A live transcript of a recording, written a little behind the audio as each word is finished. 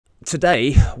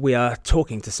today we are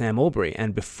talking to Sam Allberry,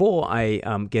 and before I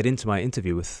get into my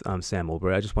interview with Sam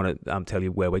Allberry, I just want to tell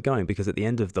you where we're going, because at the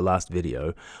end of the last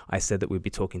video, I said that we'd be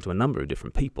talking to a number of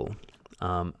different people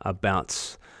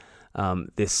about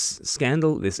this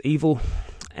scandal, this evil,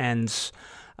 and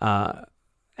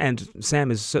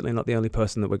Sam is certainly not the only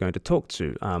person that we're going to talk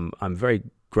to. I'm very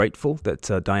grateful that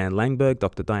Dr. Diane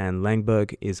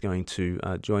Langberg is going to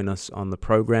join us on the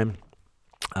program.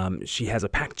 She has a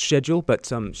packed schedule, but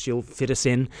she'll fit us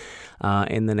in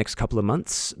the next couple of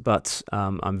months. But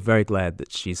I'm very glad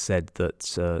that she said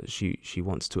that she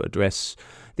wants to address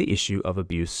the issue of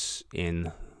abuse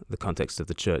in the context of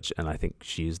the church, and I think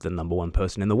she's the number one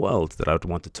person in the world that I would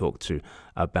want to talk to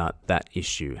about that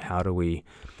issue. How do we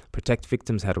protect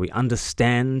victims? How do we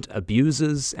understand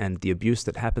abusers and the abuse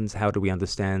that happens? How do we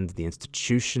understand the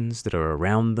institutions that are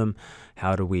around them?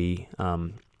 How do we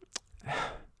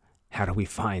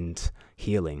find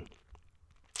healing?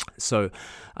 So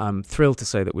I'm thrilled to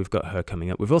say that we've got her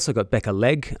coming up. We've also got Becca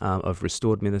Legg of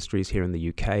Restored Ministries here in the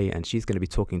UK, and she's going to be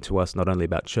talking to us not only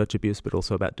about church abuse, but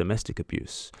also about domestic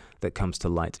abuse that comes to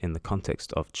light in the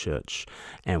context of church.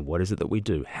 And what is it that we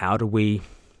do? How do we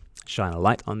shine a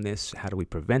light on this? How do we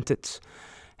prevent it?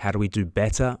 How do we do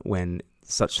better when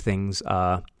such things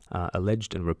are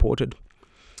alleged and reported?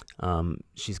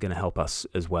 She's going to help us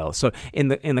as well. So in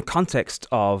the context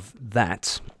of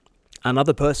that,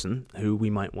 another person who we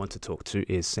might want to talk to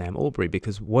is Sam Allberry,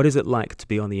 because what is it like to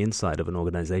be on the inside of an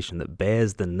organization that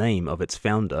bears the name of its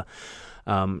founder?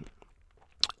 And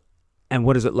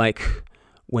what is it like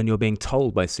when you're being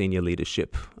told by senior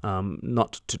leadership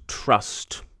not to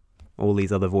trust all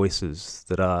these other voices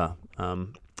that are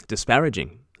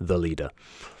disparaging the leader?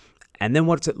 And then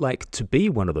what's it like to be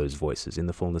one of those voices in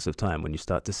the fullness of time when you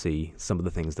start to see some of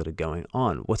the things that are going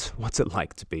on? What's it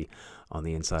like to be on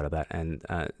the inside of that? And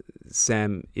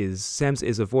Sam's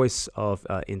is a voice of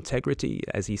integrity,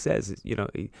 as he says. You know,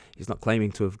 he's not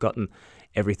claiming to have gotten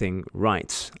everything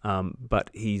right, but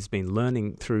he's been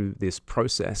learning through this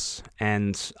process.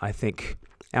 And I think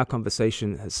our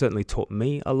conversation has certainly taught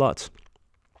me a lot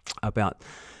about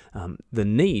the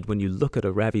need, when you look at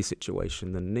a Ravi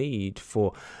situation, the need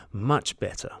for much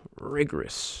better,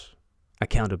 rigorous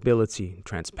accountability,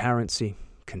 transparency,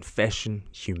 confession,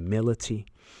 humility,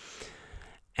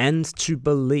 and to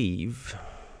believe,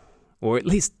 or at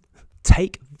least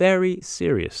take very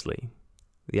seriously,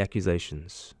 the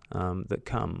accusations that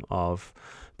come of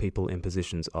people in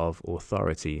positions of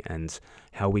authority, and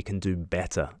how we can do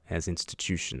better as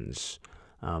institutions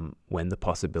when the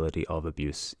possibility of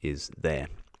abuse is there.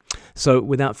 So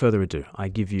without further ado, I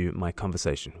give you my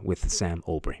conversation with Sam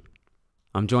Allberry.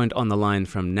 I'm joined on the line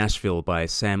from Nashville by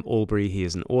Sam Allberry. He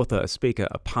is an author, a speaker,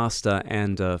 a pastor,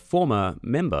 and a former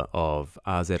member of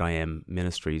RZIM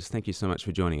Ministries. Thank you so much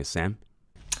for joining us, Sam.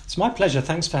 It's my pleasure.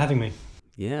 Thanks for having me.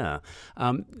 Yeah.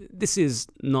 This is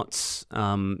not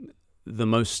the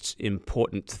most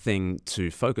important thing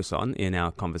to focus on in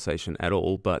our conversation at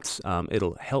all, but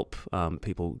it'll help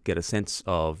people get a sense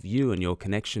of you and your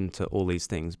connection to all these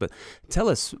things. But tell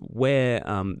us where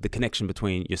the connection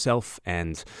between yourself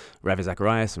and Ravi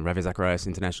Zacharias and Ravi Zacharias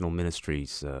International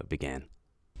Ministries began.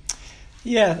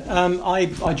 Yeah,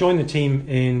 I joined the team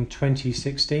in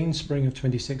 2016, spring of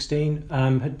 2016.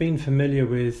 Had been familiar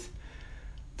with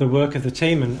the work of the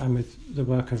team and with the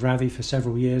work of Ravi for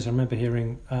several years. I remember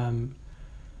hearing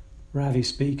Ravi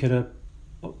speak at a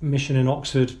mission in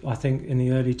Oxford, I think in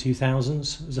the early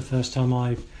 2000s. It was the first time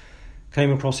I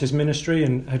came across his ministry,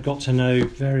 and had got to know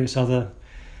various other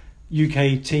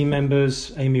UK team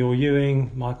members, Amy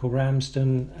Orr-Ewing, Michael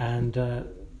Ramsden, and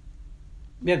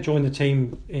joined the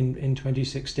team in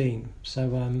 2016.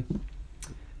 So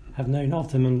have known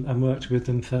of them and worked with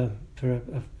them for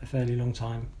a fairly long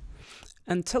time.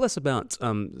 And tell us about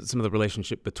some of the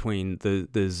relationship between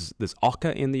there's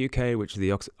OCCA in the UK, which is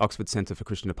the Oxford Centre for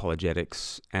Christian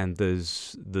Apologetics, and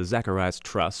there's the Zacharias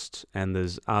Trust, and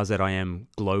there's RZIM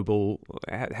Global.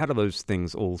 How do those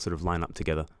things all sort of line up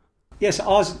together? Yes,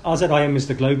 RZIM is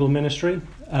the global ministry.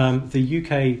 The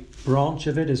UK branch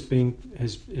of it has been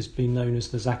known as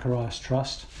the Zacharias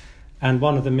Trust, and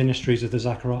one of the ministries of the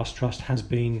Zacharias Trust has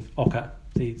been OCCA,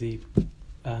 the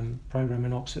program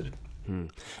in Oxford.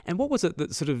 And what was it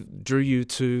that sort of drew you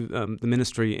to the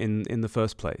ministry in the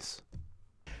first place?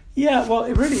 Yeah, well,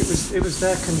 it was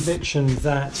their conviction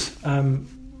that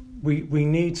we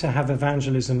need to have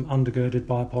evangelism undergirded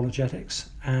by apologetics.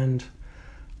 And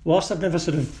whilst I've never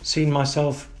sort of seen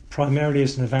myself primarily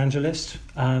as an evangelist,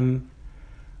 I,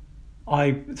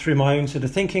 through my own sort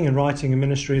of thinking and writing and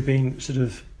ministry, have been sort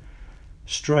of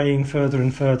straying further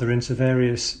and further into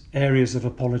various areas of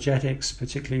apologetics,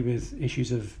 particularly with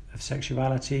issues of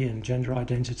sexuality and gender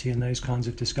identity and those kinds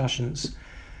of discussions.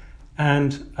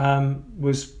 And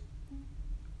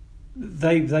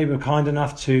they were kind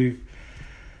enough to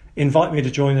invite me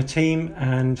to join the team,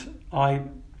 and I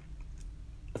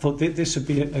thought that this would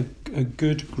be a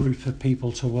good group of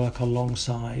people to work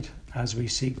alongside as we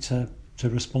seek to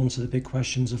respond to the big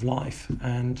questions of life.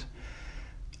 And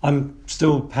I'm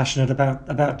still passionate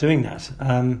about doing that,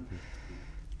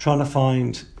 trying to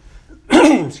find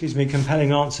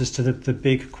compelling answers to the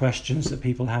big questions that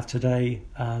people have today.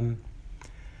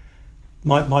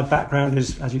 My background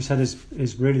is, as you said,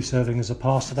 is really serving as a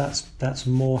pastor. That's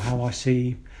more how I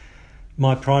see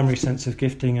my primary sense of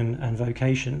gifting and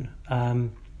vocation.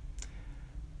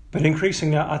 But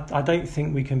increasingly, I don't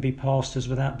think we can be pastors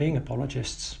without being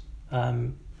apologists.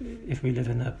 If we live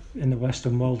in the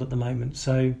Western world at the moment.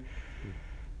 So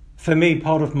for me,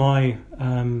 part of my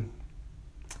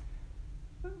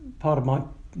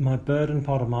burden,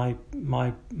 part of my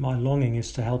longing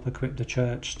is to help equip the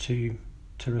church to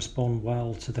respond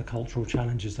well to the cultural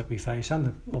challenges that we face and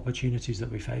the opportunities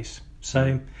that we face.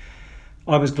 So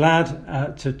I was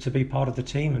glad to be part of the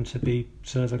team and to be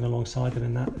serving alongside them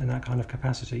in that kind of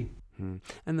capacity.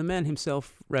 And the man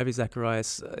himself, Ravi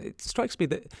Zacharias, it strikes me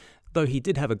that though he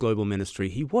did have a global ministry,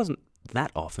 he wasn't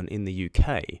that often in the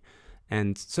UK.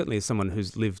 And certainly as someone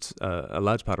who's lived a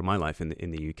large part of my life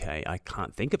in the UK, I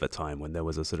can't think of a time when there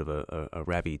was a sort of a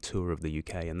Ravi tour of the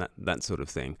UK and that sort of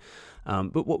thing.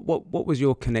 But what was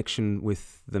your connection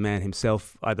with the man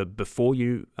himself, either before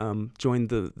you joined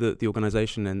the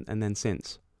organisation and then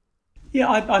since? Yeah,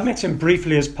 I met him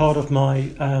briefly as part of my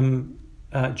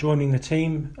joining the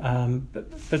team.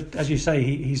 But as you say,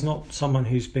 he's not someone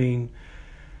who's been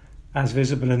as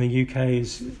visible in the UK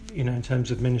as, in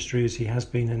terms of ministry as he has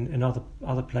been in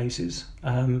other places.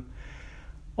 On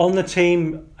the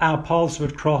team, our paths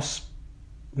would cross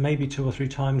maybe 2 or 3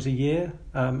 times a year,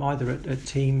 either at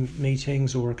team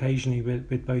meetings or occasionally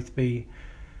we'd both be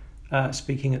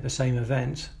speaking at the same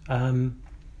event.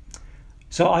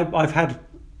 So I've had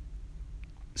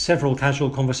several casual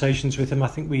conversations with him. I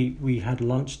think we had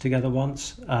lunch together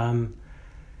once.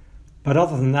 But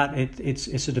other than that,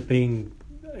 it's sort of been...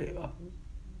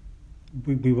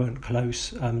 We weren't close.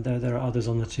 There are others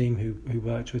on the team who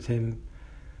worked with him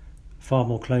far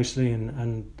more closely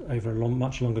and over a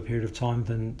much longer period of time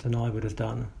than I would have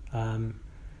done.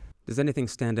 Does anything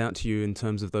stand out to you in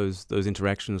terms of those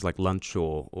interactions, like lunch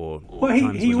or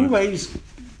well, he always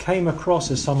came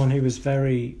across as someone who was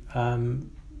very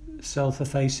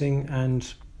self-effacing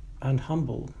and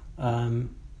humble.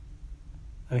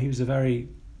 He was a very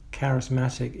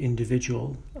charismatic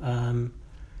individual.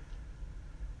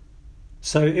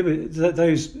 So it was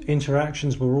those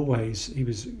interactions were always, he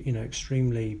was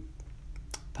extremely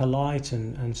polite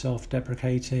and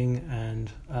self-deprecating and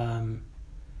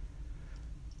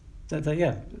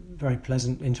very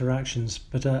pleasant interactions.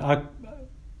 But I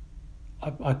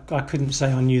couldn't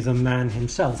say I knew the man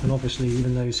himself, and obviously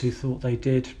even those who thought they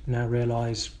did now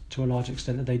realise to a large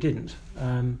extent that they didn't.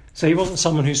 So he wasn't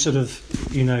someone who sort of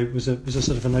was a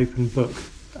sort of an open book.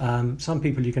 Some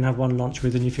people you can have one lunch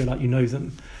with and you feel like you know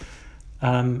them.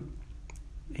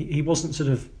 He wasn't sort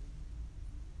of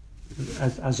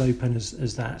as open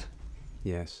as that.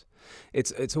 Yes,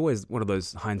 it's always one of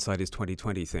those hindsight is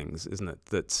 20/20 things, isn't it?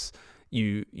 That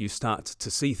you start to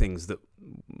see things that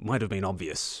might have been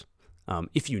obvious.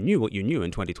 If you knew what you knew in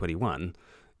 2021,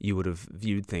 you would have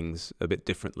viewed things a bit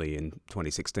differently in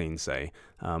 2016, say.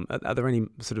 Are there any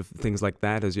sort of things like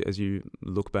that as you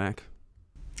look back?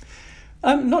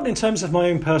 Not in terms of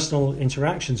my own personal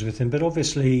interactions with him, but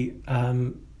obviously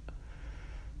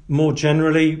more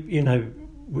generally,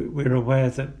 we're aware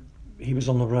that he was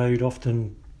on the road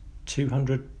often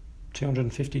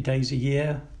 250 days a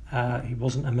year. He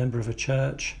wasn't a member of a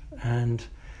church, and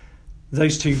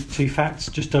those two facts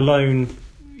just alone,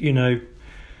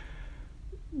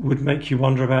 would make you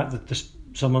wonder about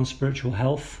someone's spiritual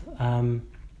health. I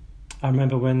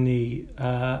remember when the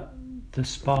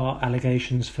Spa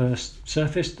allegations first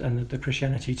surfaced and the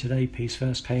Christianity Today piece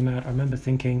first came out. I remember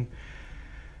thinking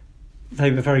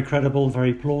they were very credible,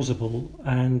 very plausible,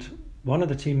 and one of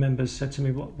the team members said to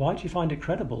me, "Why do you find it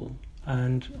credible?"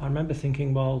 And I remember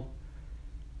thinking, well,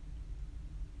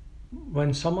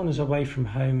 when someone is away from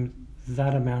home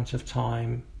that amount of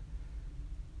time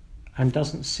and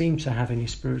doesn't seem to have any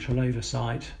spiritual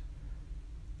oversight,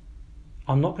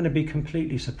 I'm not going to be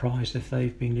completely surprised if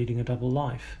they've been leading a double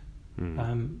life.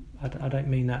 I don't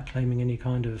mean that claiming any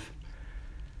kind of,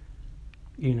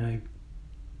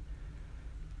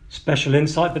 special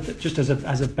insight, but just as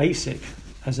a basic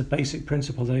as a basic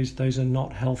principle, those are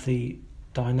not healthy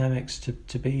dynamics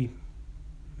to be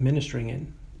ministering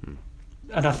in.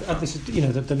 And this is,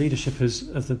 the leadership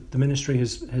of the ministry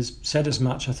has said as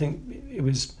much. I think it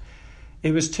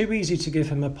was too easy to give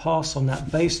him a pass on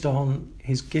that based on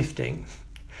his gifting,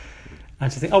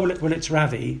 and to think, well, it's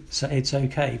Ravi, so it's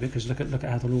okay because look at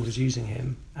how the Lord is using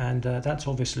him, and that's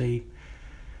obviously,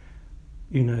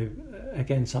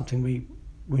 again, something we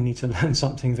need to learn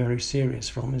something very serious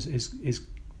from. Is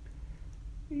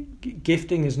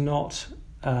gifting is not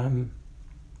a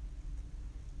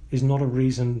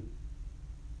reason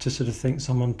to sort of think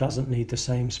someone doesn't need the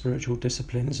same spiritual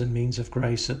disciplines and means of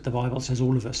grace that the Bible says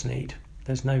all of us need.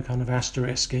 There's no kind of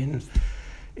asterisk in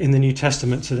the New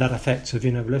Testament to that effect of,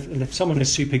 if someone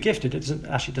is super gifted, it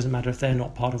doesn't matter if they're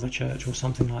not part of a church or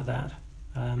something like that.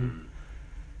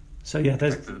 So yeah,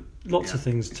 there's lots of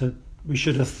things we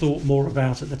should have thought more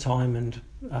about at the time,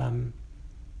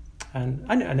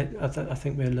 I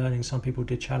think we're learning. Some people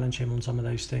did challenge him on some of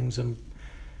those things, and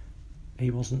he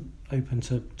wasn't open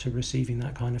to receiving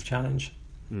that kind of challenge.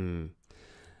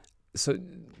 So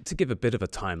to give a bit of a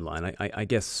timeline, I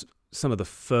guess some of the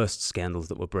first scandals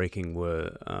that were breaking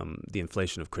were the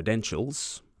inflation of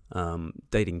credentials,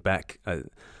 dating back,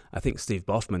 I think Steve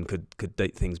Boffman could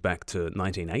date things back to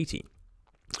 1980,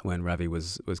 when Ravi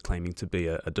was claiming to be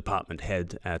a department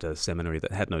head at a seminary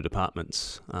that had no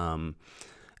departments.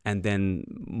 And then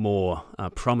more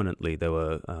prominently, there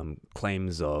were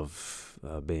claims of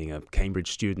being a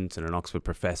Cambridge student and an Oxford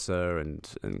professor, and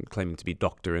claiming to be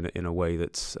doctor in a way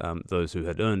that those who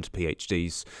had earned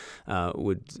PhDs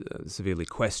would severely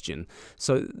question.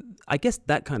 So I guess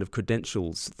that kind of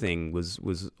credentials thing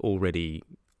was already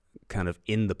kind of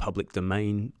in the public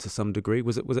domain to some degree.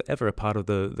 Was it ever a part of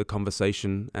the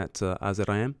conversation at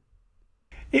RZIM?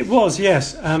 It was,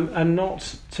 yes, and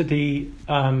not to the...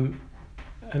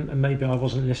 And maybe I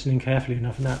wasn't listening carefully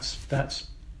enough, and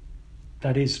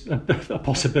that is a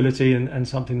possibility, and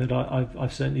something that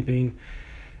I've certainly been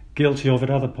guilty of at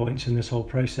other points in this whole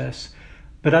process.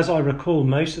 But as I recall,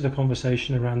 most of the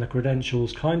conversation around the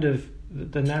credentials, kind of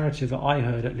the narrative that I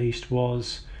heard at least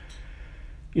was,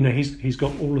 he's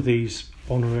got all of these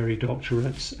honorary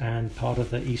doctorates, and part of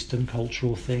the Eastern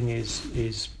cultural thing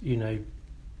is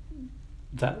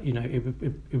that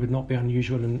it would not be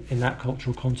unusual in that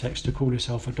cultural context to call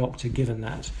yourself a doctor given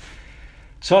that.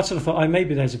 So I sort of thought,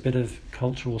 maybe there's a bit of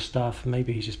cultural stuff,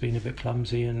 maybe he's just been a bit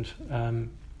clumsy and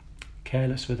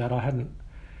careless with that. I hadn't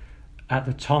at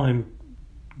the time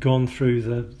gone through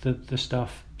the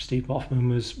stuff Steve Boffman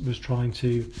was trying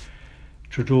to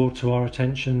draw to our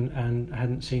attention, and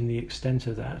hadn't seen the extent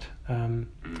of that.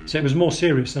 So it was more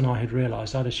serious than I had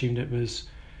realised. I'd assumed it was,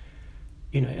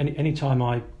 any time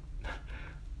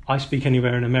I speak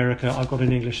anywhere in America, I've got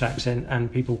an English accent, and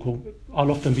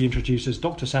I'll often be introduced as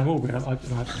Dr. Sam Allberry. I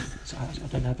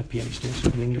don't have a PhD,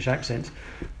 so an English accent.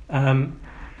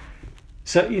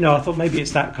 So, I thought maybe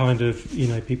it's that kind of,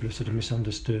 people have sort of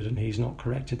misunderstood and he's not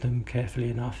corrected them carefully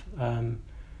enough.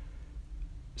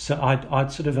 So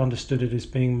I'd sort of understood it as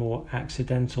being more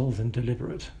accidental than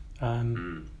deliberate.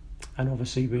 And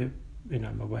obviously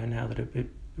I'm aware now that it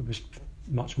was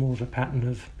much more of a pattern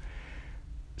of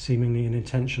seemingly an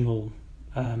intentional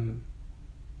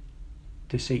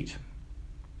deceit.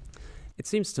 It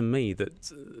seems to me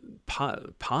that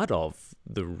part of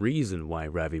the reason why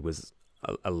Ravi was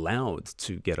allowed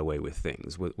to get away with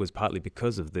things was partly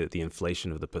because of the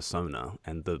inflation of the persona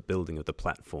and the building of the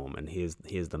platform, and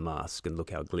here's the mask and look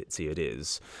how glitzy it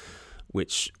is,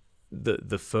 which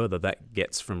the further that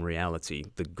gets from reality,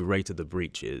 the greater the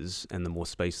breach is, and the more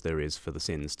space there is for the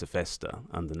sins to fester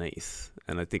underneath.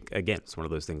 And I think, again, it's one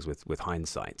of those things with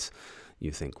hindsight.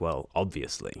 You think, well,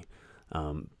 obviously.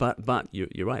 But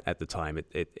you're right. At the time,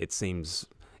 it seems...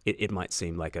 It might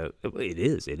seem like it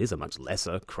is a much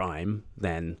lesser crime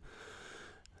than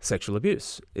sexual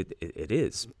abuse. It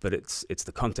is, but it's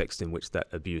the context in which that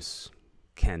abuse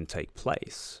can take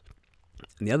place.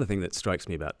 And the other thing that strikes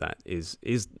me about that is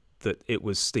that it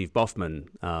was Steve Boffman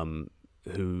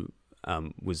who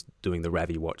was doing the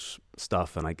Ravi Watch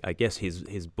stuff, and I guess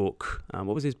his book,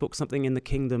 what was his book? Something in the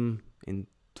Kingdom in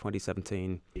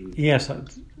 2017. Yes,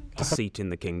 Deceit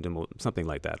in the Kingdom, or something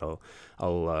like that.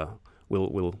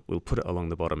 We'll put it along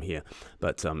the bottom here.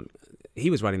 But he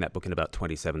was writing that book in about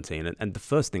 2017, and the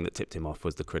first thing that tipped him off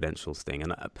was the credentials thing.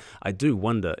 And I do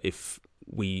wonder if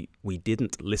we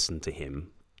didn't listen to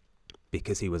him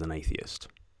because he was an atheist.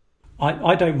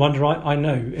 I don't wonder. I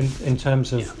know in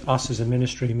terms of us as a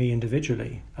ministry, me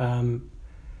individually, I'm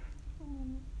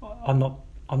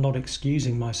not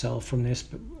excusing myself from this,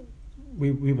 but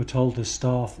we were told as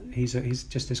staff, he's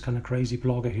just this kind of crazy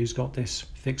blogger who's got this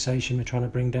fixation with trying to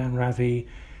bring down Ravi.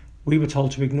 We were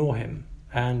told to ignore him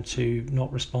and to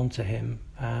not respond to him.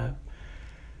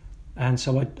 And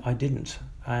so I didn't.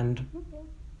 And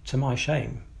to my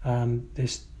shame,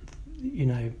 this,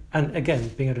 and again,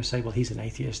 being able to say, well, he's an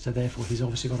atheist, so therefore he's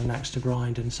obviously got an axe to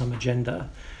grind and some agenda.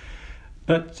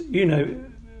 But,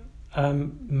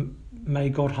 may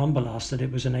God humble us that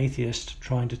it was an atheist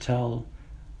trying to tell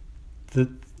the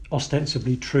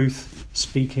ostensibly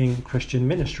truth-speaking Christian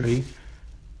ministry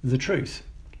the truth.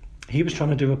 He was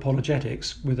trying to do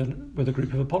apologetics with a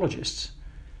group of apologists.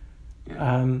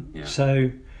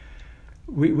 So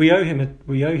we owe him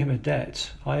a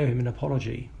debt. I owe him an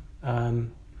apology.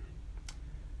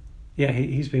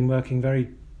 He's been working very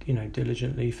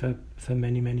diligently for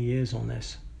many years on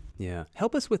this. Yeah,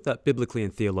 help us with that biblically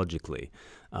and theologically.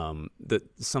 That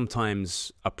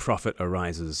sometimes a prophet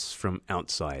arises from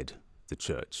outside the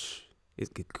church.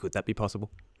 Could that be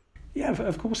possible? Yeah,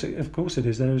 of course it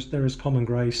is. There is common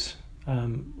grace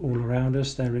all around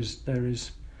us. There is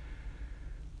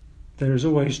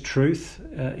always truth,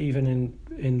 even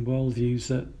in worldviews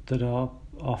that are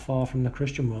far from the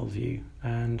Christian worldview,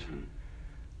 and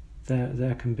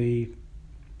there can be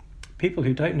people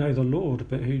who don't know the Lord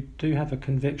but who do have a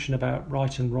conviction about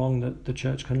right and wrong that the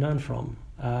church can learn from,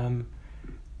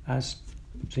 as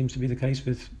seems to be the case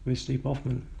with Steve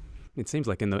Hoffman. It seems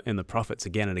like in the prophets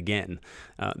again and again,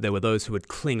 there were those who would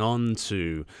cling on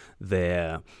to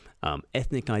their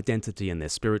ethnic identity and their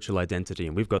spiritual identity.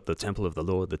 And we've got the temple of the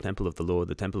Lord, the temple of the Lord,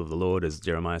 the temple of the Lord, as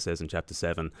Jeremiah says in chapter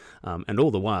 7. And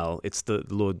all the while, it's the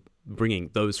Lord bringing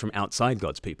those from outside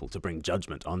God's people to bring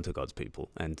judgment onto God's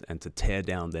people and to tear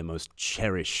down their most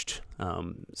cherished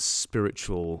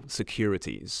spiritual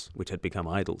securities, which had become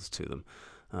idols to them.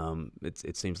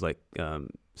 It seems like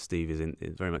Steve is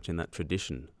very much in that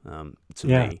tradition to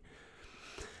me.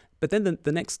 But then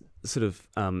the next sort of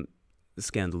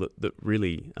scandal that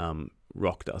really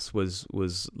rocked us was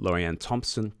Lorianne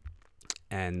Thompson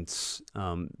and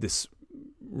this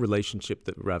relationship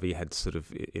that Ravi had sort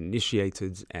of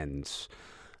initiated, and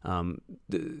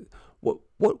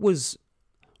what was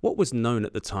known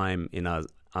at the time in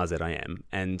RZIM,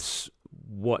 and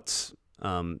what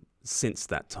since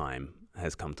that time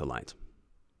has come to light.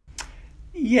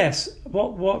 Yes,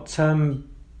 what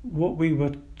we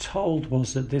were told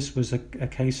was that this was a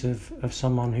case of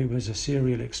someone who was a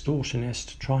serial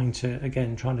extortionist trying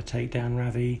to take down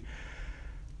Ravi.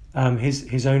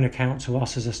 His own account to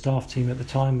us as a staff team at the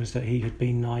time was that he had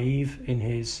been naive in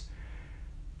his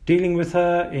dealing with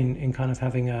her, in kind of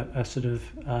having a sort of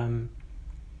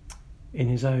in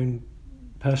his own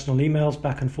personal emails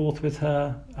back and forth with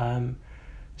her.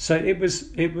 So it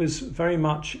was very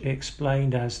much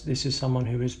explained as this is someone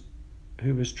who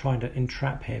was trying to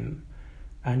entrap him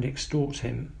and extort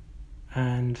him.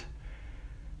 And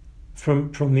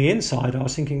from the inside, I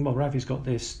was thinking, well, Ravi's got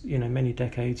this, many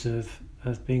decades of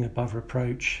being above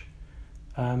reproach.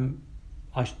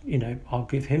 I'll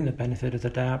give him the benefit of the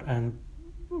doubt, and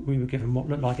we were given what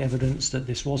looked like evidence that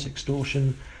this was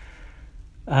extortion.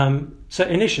 So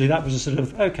initially that was a sort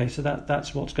of, okay, so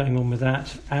that's what's going on with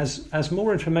that. As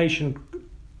more information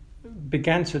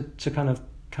began to kind of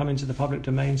come into the public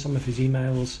domain, some of his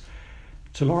emails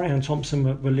to Lorianne Thompson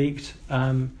were leaked.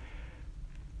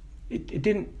 It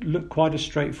didn't look quite as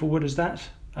straightforward as that.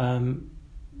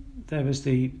 There was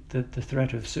the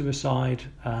threat of suicide,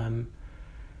 and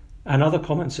other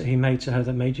comments that he made to her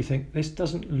that made you think, this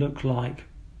doesn't look like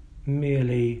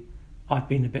merely I've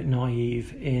been a bit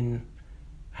naive in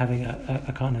having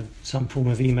a kind of some form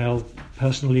of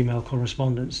personal email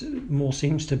correspondence. It more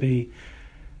seems to be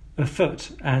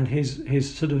afoot, and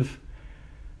his sort of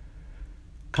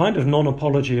kind of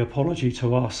apology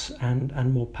to us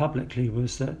and more publicly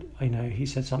was that he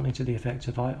said something to the effect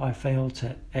of I failed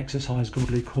to exercise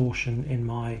godly caution in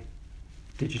my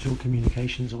digital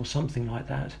communications or something like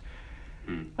that.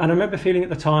 And I remember feeling at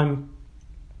the time,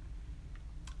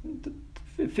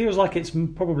 it feels like it's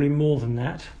probably more than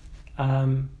that,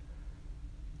 and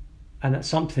that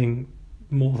something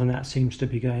more than that seems to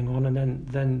be going on. And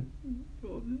then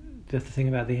the thing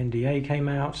about the NDA came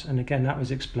out, and again that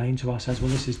was explained to us as, well,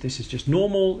 this is just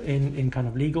normal in kind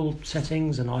of legal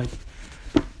settings, and I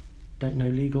don't know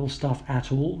legal stuff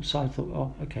at all. So I thought,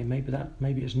 oh, okay,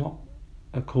 maybe it's not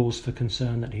a cause for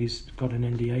concern that he's got an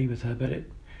NDA with her. But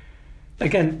it,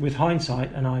 again, with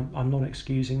hindsight, and I'm not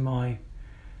excusing my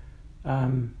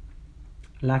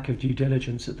lack of due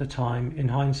diligence at the time, in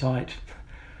hindsight,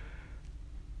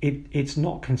 it's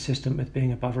not consistent with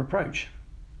being above reproach.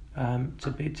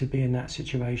 To be in that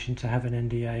situation, to have an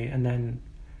NDA and then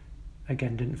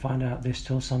again, didn't find out this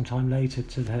till some time later,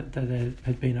 that there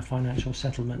had been a financial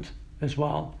settlement as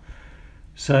well.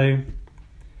 So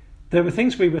there were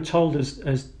things we were told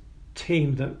as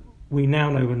team that we now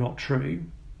know were not true.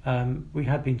 We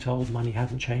had been told money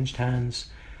hadn't changed hands,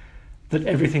 that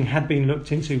everything had been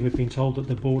looked into. We'd been told that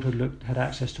the board had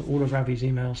access to all of Ravi's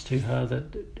emails to her,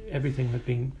 that everything had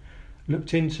been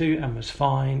looked into and was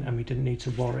fine, and we didn't need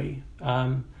to worry.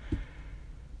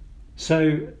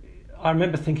 So I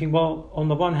remember thinking, well, on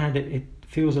the one hand, it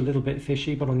feels a little bit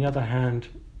fishy, but on the other hand,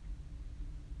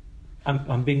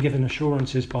 I'm being given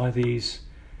assurances by these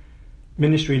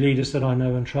ministry leaders that I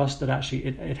know and trust that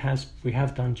actually we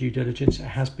have done due diligence, it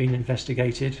has been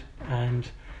investigated, and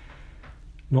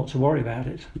not to worry about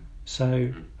it.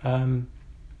 So I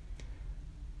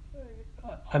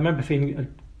remember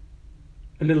feeling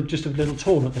a little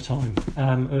torn at the time,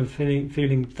 of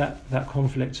feeling that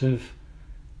conflict of,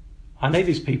 I know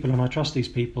these people and I trust these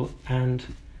people, and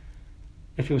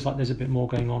it feels like there's a bit more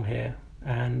going on here.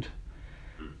 And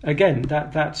again,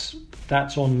 that's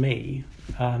on me.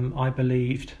 I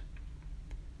believed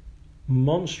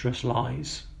monstrous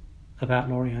lies about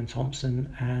Laurie-Anne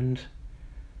Thompson, and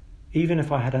even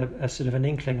if I had a sort of an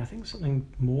inkling, I think something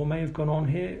more may have gone on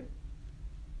here,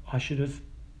 I should have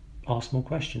asked more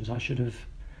questions. I shouldn't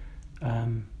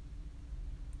have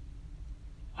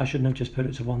just put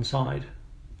it to one side.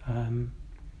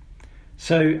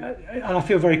 So I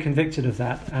feel very convicted of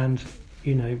that, and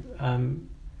I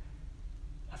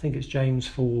think it's James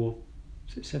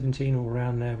 4:17 or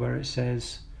around there, where it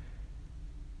says,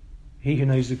 "He who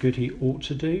knows the good he ought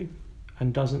to do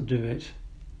and doesn't do it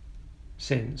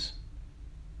sins."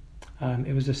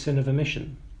 It was a sin of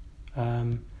omission,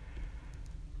 to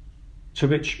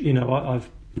which I've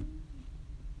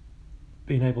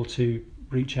been able to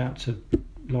reach out to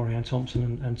Laurie-Anne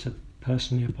Thompson and to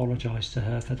personally apologise to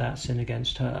her for that sin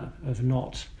against her, of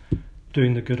not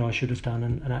doing the good I should have done,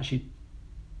 and actually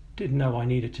didn't know I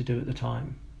needed to do at the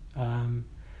time.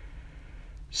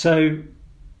 So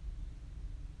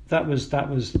that was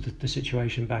the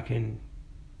situation back in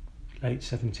late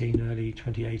 17, early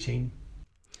 2018.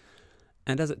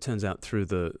 And as it turns out through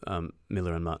the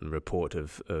Miller and Martin report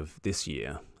of this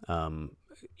year,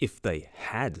 if they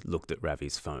had looked at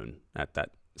Ravi's phone at that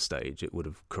stage, it would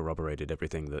have corroborated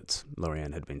everything that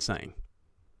Laurie-Anne had been saying.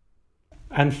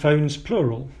 And phones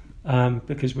plural,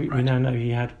 because we now know he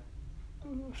had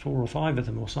 4 or 5 of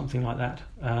them or something like that.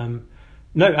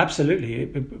 No, absolutely,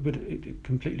 it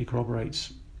completely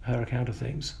corroborates her account of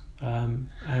things,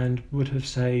 and would have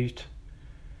saved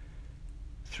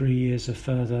 3 years of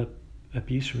further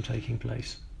abuse from taking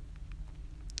place.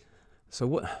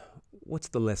 So what's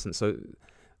the lesson? So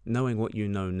knowing what you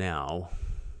know now,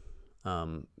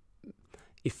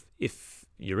 if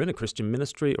you're in a Christian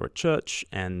ministry or a church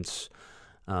and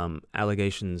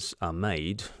allegations are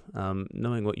made,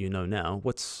 knowing what you know now,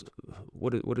 what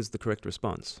is the correct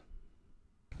response?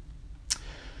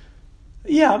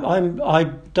 Yeah, I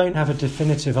don't have a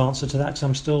definitive answer to that, because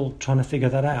I'm still trying to figure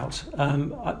that out.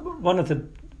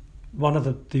 One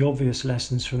of the obvious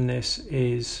lessons from this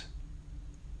is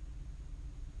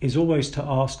always to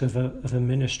ask of a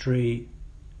ministry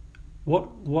what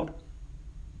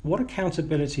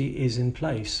accountability is in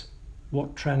place,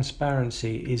 what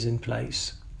transparency is in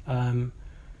place,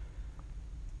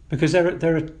 because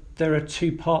there are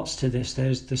 2 parts to this.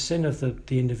 There's the sin of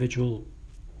the individual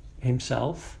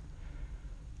himself,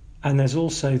 and there's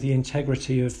also the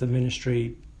integrity of the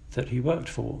ministry that he worked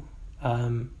for.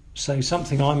 So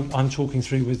something I'm talking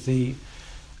through with the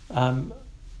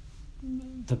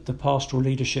pastoral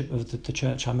leadership of the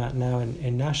church I'm at now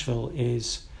in Nashville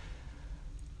is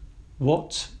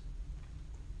what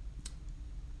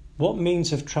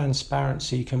means of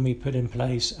transparency can we put in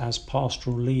place as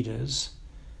pastoral leaders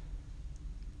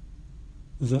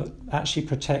that actually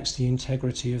protects the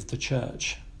integrity of the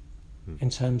church,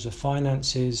 in terms of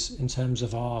finances, in terms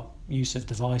of our use of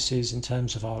devices, in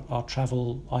terms of our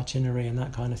travel itinerary and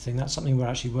that kind of thing. That's something we're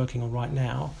actually working on right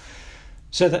now.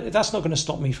 So that's not going to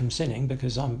stop me from sinning,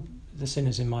 because the sin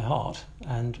is in my heart,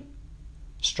 and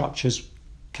structures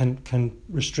can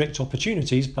restrict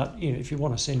opportunities, but if you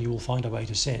want to sin, you will find a way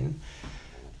to sin.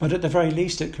 But at the very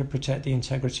least, it could protect the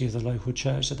integrity of the local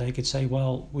church, that they could say,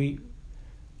 well,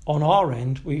 on our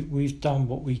end, we've done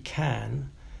what we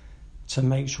can to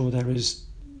make sure there is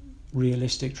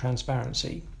realistic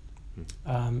transparency.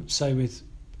 So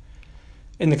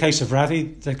in the case of Ravi,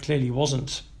 there clearly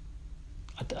wasn't,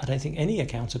 I don't think, any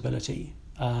accountability.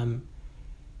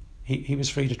 He was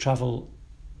free to travel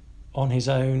on his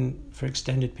own for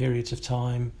extended periods of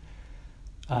time.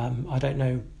 I don't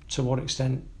know to what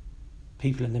extent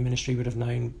people in the ministry would have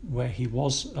known where he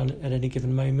was at any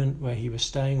given moment, where he was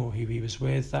staying or who he was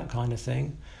with, that kind of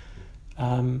thing.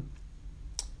 And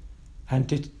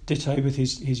ditto with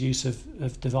his use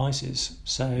of devices.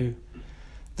 So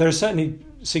there are certainly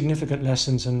significant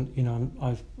lessons, and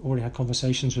I've already had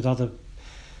conversations with other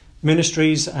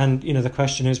ministries, and the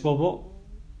question is, well,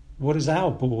 what is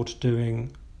our board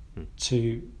doing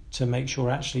to make sure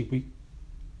actually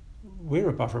we're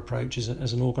above reproach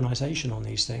as an organisation on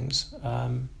these things?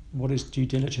 What does due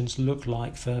diligence look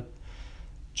like for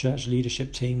church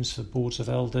leadership teams, for boards of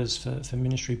elders, for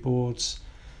ministry boards,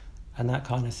 and that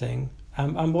kind of thing?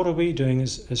 And what are we doing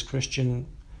as Christian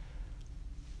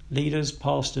leaders,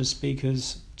 pastors,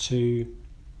 speakers, to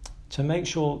make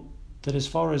sure that as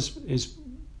far as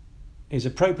is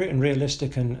appropriate and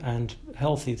realistic and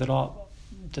healthy, that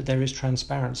there is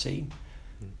transparency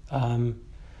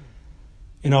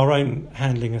in our own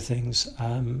handling of things.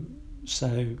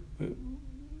 So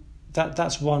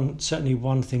that's certainly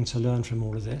one thing to learn from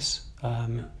all of this.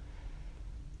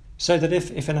 So that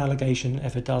if an allegation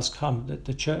ever does come, that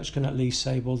the church can at least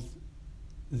say, well,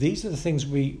 these are the things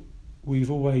we've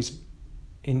always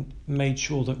made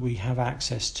sure that we have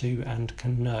access to and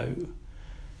can know,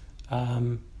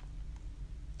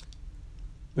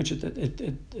 which at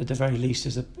the very least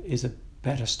is a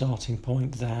better starting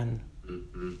point than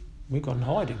we've got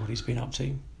no idea what he's been up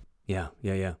to. Yeah.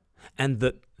 And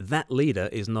that leader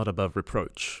is not above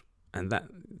reproach, and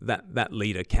that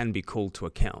leader can be called to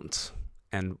account,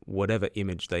 and whatever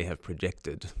image they have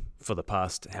projected for the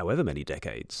past however many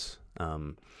decades,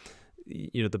 the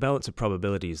balance of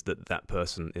probabilities that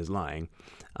person is lying,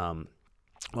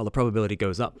 well, the probability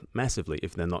goes up massively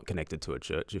if they're not connected to a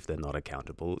church, if they're not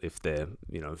accountable, if their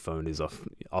phone is off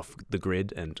the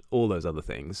grid, and all those other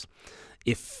things.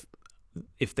 If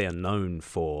they are known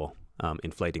for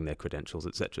inflating their credentials,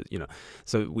 etc.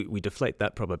 So we deflate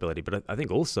that probability. But I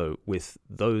think also with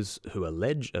those who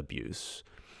allege abuse,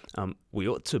 we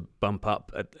ought to bump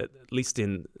up, at least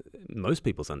in most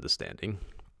people's understanding,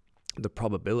 the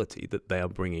probability that they are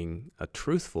bringing a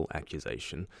truthful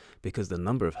accusation, because the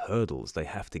number of hurdles they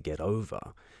have to get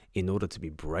over in order to be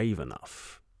brave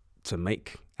enough to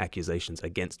make accusations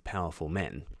against powerful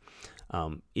men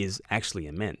is actually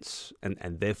immense,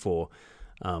 and therefore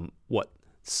what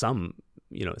some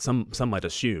might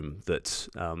assume that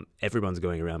everyone's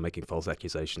going around making false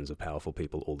accusations of powerful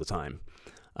people all the time,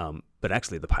 but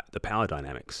actually the power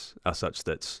dynamics are such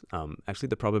that actually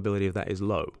the probability of that is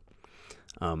low.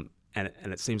 And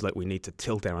it seems like we need to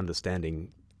tilt our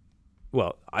understanding.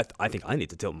 Well, I think I need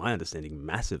to tilt my understanding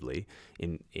massively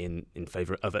in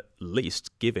favor of at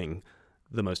least giving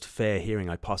the most fair hearing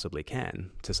I possibly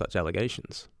can to such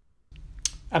allegations.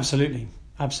 Absolutely.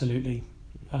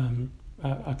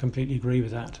 I completely agree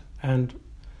with that. And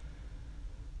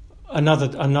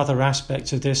another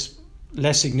aspect of this,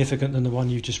 less significant than the one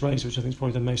you just raised, which I think is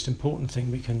probably the most important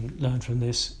thing we can learn from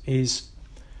this, is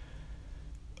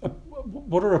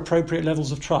what are appropriate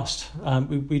levels of trust?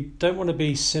 We don't want to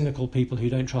be cynical people who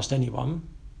don't trust anyone,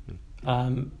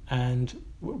 and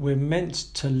we're meant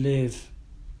to live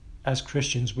as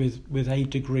Christians with a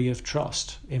degree of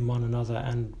trust in one another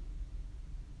and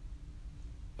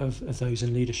of those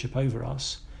in leadership over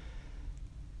us.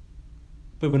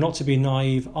 But we're not to be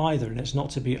naive either, and it's not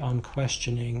to be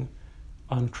unquestioning,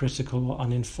 uncritical, or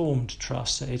uninformed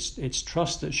trust. It's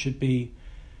trust that should be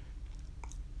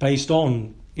based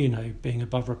on being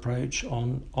above reproach,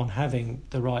 on having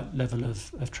the right level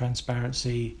of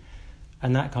transparency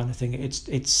and that kind of thing.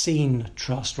 It's seen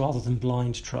trust rather than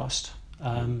blind trust.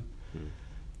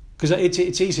 Because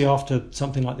it's easy after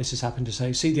something like this has happened to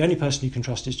say, see, the only person you can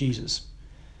trust is Jesus.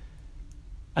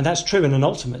 And that's true in an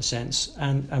ultimate sense.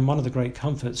 And one of the great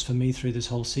comforts for me through this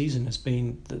whole season has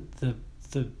been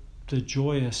the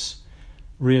joyous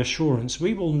reassurance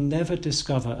we will never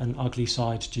discover an ugly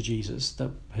side to Jesus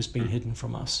that has been hidden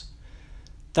from us.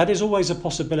 That is always a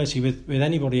possibility with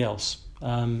anybody else.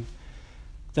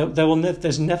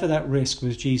 There's never that risk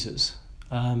with Jesus.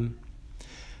 But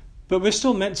we're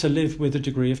still meant to live with a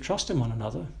degree of trust in one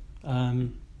another.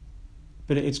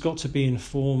 But it's got to be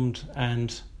informed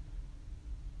and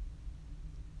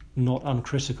not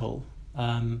uncritical.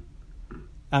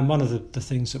 And one of the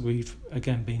things that we've,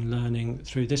 again, been learning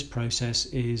through this process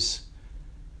is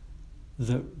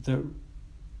that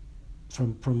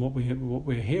from what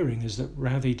we're hearing is that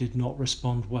Ravi did not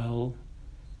respond well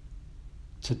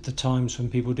to the times when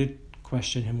people did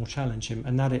question him or challenge him,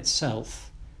 and that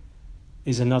itself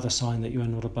is another sign that you are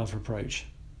not above reproach.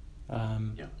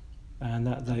 And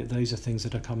those are things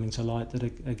that are coming to light that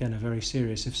again are very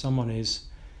serious. If someone's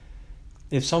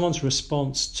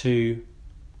response to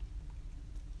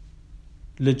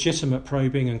legitimate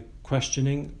probing and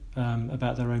questioning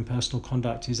about their own personal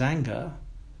conduct is anger,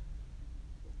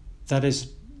 that is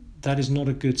not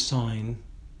a good sign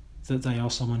that they are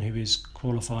someone who is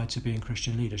qualified to be in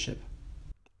Christian leadership.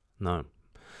 No.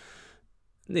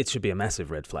 It should be a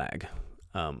massive red flag.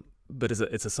 But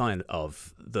it's a sign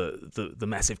of the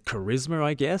massive charisma,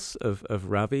 I guess, of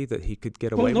Ravi, that he could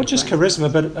get away with. Well, not just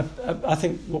charisma, but I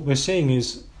think what we're seeing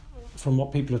is, from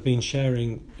what people have been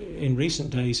sharing in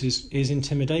recent days, is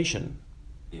intimidation.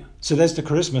 Yeah. So there's the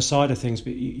charisma side of things,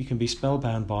 but you can be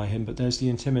spellbound by him, but there's the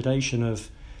intimidation of,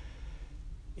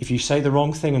 if you say the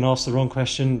wrong thing and ask the wrong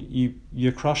question,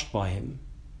 you're crushed by him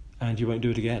and you won't do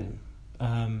it again.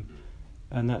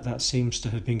 And that seems to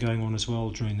have been going on as well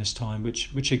during this time,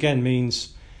 which again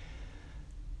means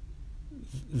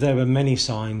there were many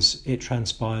signs, it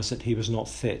transpires, that he was not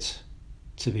fit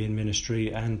to be in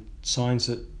ministry, and signs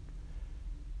that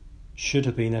should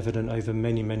have been evident over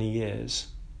many, many years.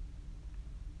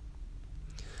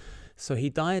 So he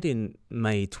died in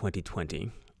May 2020.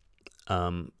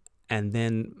 And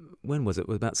then, when was it? It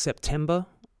was about September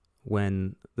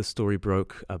when the story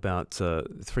broke about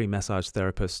 3 massage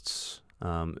therapists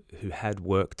who had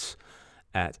worked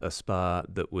at a spa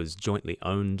that was jointly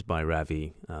owned by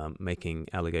Ravi, making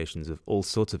allegations of all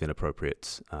sorts of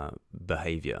inappropriate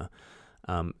behaviour.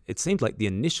 It seemed like the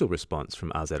initial response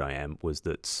from RZIM was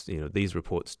that these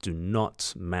reports do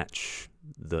not match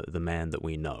the man that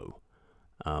we know.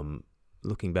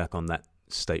 Looking back on that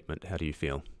statement, how do you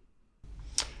feel?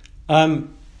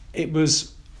 It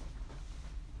was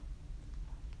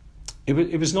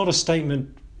not a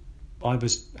statement I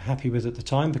was happy with at the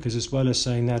time, because as well as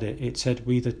saying that, it said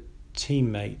we, the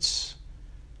teammates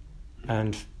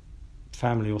and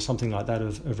family or something like that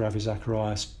of Ravi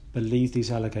Zacharias, believe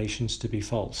these allegations to be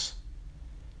false.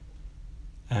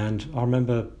 And I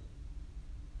remember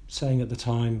saying at the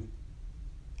time,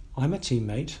 I'm a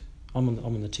teammate, I'm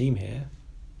on the team here,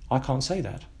 I can't say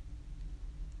that.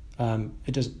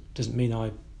 It doesn't mean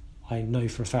I know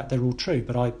for a fact they're all true,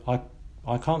 but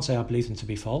I can't say I believe them to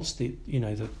be false. The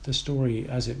story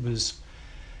as it was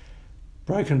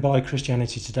broken by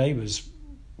Christianity Today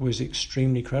was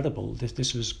extremely credible.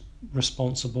 This was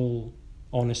responsible,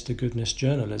 honest to goodness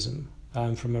journalism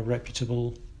from a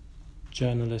reputable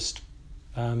journalist,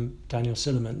 Daniel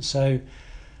Silliman. So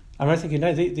I think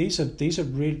these are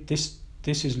really, this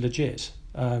is legit.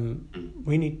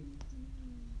 We need.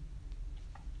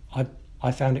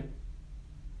 I found it.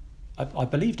 I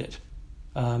believed it.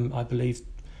 I believed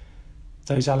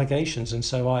those allegations, and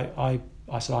so I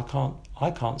said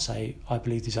I can't say I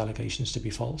believe these allegations to be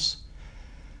false.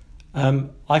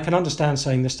 I can understand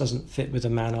saying this doesn't fit with a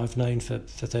man I've known for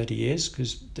 30 years,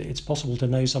 because it's possible to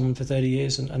know someone for 30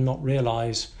 years and not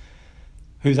realise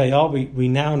who they are. We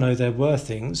now know there were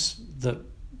things that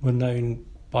were known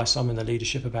by some in the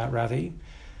leadership about Ravi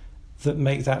that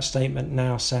make that statement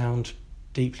now sound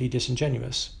deeply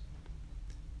disingenuous.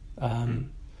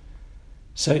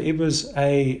 So it was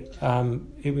a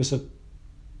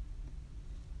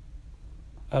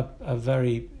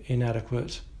very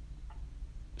inadequate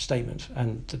statement,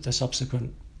 and the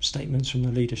subsequent statements from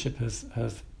the leadership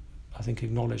have I think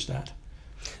acknowledged that.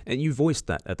 And you voiced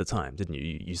that at the time, didn't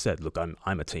you? You said, "Look, I'm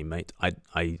a teammate.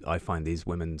 I find these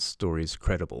women's stories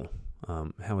credible."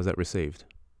 How was that received?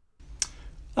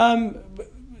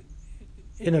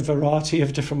 In a variety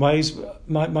of different ways.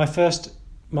 My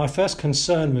first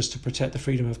concern was to protect the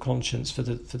freedom of conscience for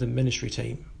the ministry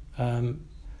team.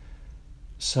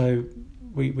 So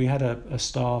we had a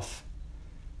staff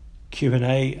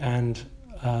Q&A, and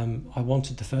I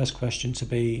wanted the first question to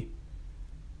be,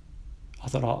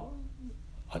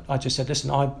 I just said,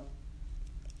 listen,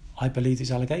 I believe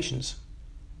these allegations.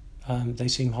 They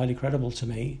seem highly credible to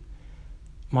me.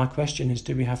 My question is,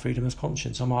 do we have freedom of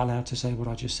conscience? Am I allowed to say what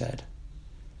I just said?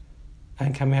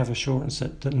 And can we have assurance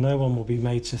that no one will be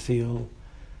made to feel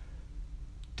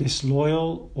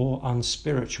disloyal or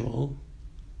unspiritual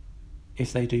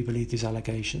if they do believe these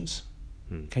allegations?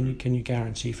 Can you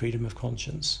guarantee freedom of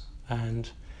conscience? And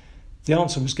the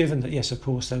answer was given that yes, of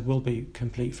course, there will be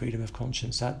complete freedom of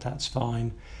conscience. That's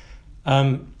fine.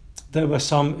 There were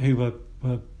some who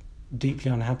were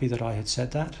deeply unhappy that I had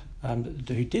said that,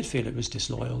 who did feel it was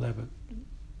disloyal. There were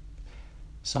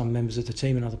some members of the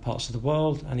team in other parts of the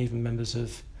world, and even members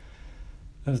of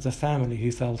the family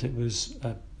who felt it was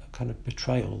a kind of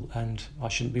betrayal, and I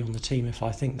shouldn't be on the team if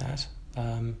I think that.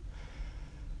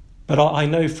 But I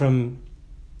know from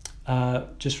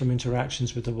just from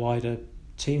interactions with the wider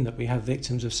team that we have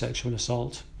victims of sexual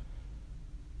assault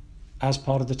as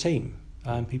part of the team,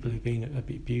 people who've been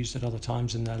abused at other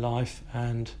times in their life,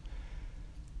 and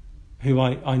who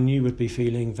I knew would be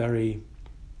feeling very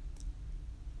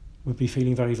would be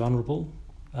feeling very vulnerable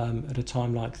at a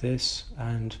time like this.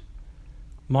 And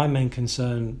my main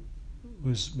concern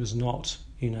was not,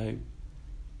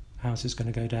 how's this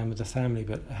going to go down with the family,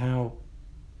 but how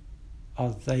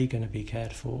are they going to be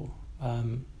cared for?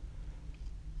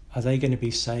 Are they going to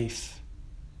be safe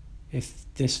if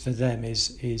this for them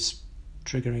is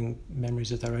triggering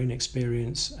memories of their own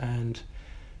experience and,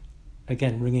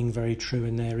 again, ringing very true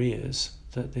in their ears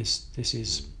that this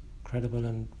is credible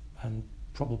and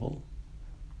probable.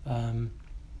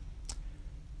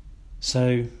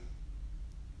 So,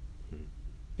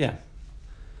 yeah.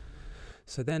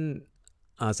 So then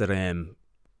RZIM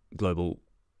Global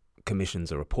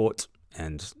commissions a report,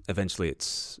 and eventually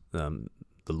it's the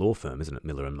law firm, isn't it,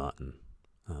 Miller and Martin,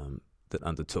 that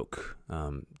undertook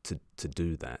to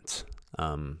do that.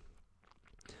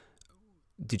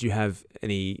 Did you have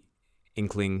any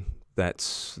inkling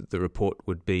that the report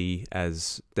would be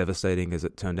as devastating as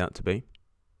it turned out to be?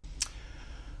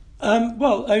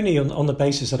 Well, only on the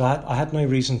basis that I had no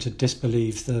reason to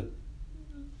disbelieve the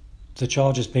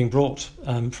charges being brought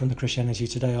from the Christianity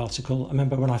Today article. I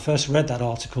remember when I first read that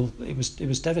article, it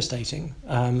was devastating.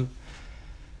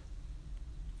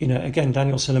 Again,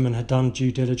 Daniel Silliman had done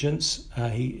due diligence.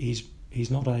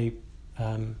 He's not a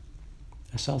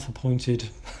self-appointed,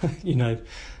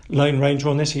 lone ranger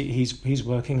on this. He's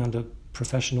working under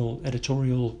professional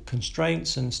editorial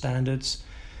constraints and standards.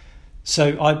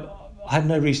 So I had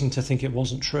no reason to think it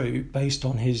wasn't true based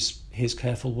on his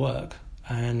careful work.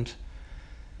 And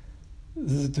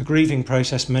the grieving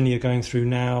process many are going through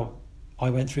now, I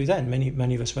went through then.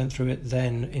 Many of us went through it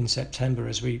then in September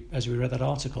as we read that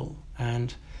article.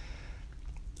 And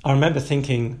I remember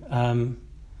thinking, I've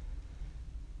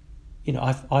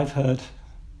heard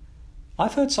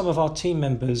some of our team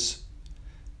members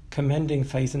commending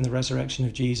faith in the resurrection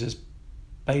of Jesus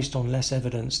based on less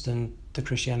evidence than the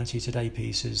Christianity Today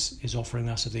piece is offering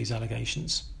us of these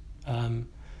allegations.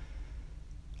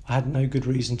 I had no good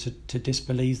reason to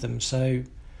disbelieve them. So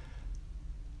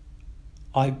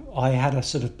I had a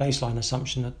sort of baseline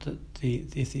assumption that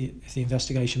if the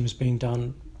investigation was being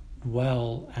done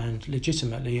well and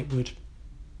legitimately, it would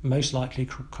most likely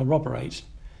corroborate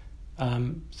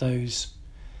those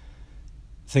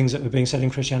things that were being said in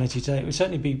Christianity Today. It would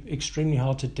certainly be extremely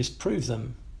hard to disprove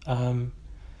them.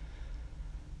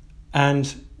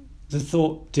 And the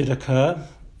thought did occur,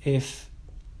 if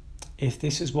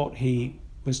this is what he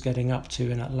was getting up to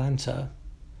in Atlanta,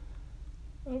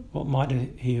 what might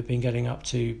he have been getting up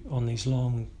to on these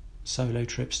long solo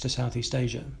trips to Southeast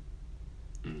Asia?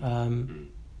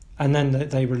 And then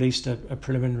they released a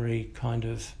preliminary kind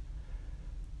of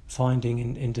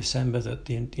finding in December that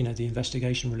the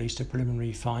investigation released a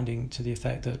preliminary finding to the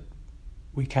effect that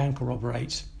we can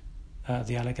corroborate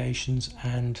the allegations,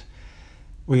 and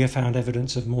we have found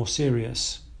evidence of more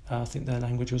serious, I think their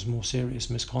language was more serious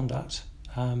misconduct.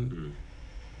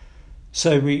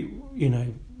 So we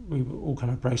were all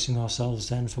kind of bracing ourselves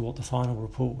then for what the final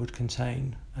report would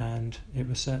contain, and it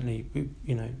was certainly,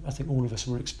 I think all of us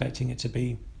were expecting it to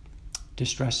be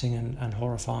distressing and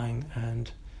horrifying, and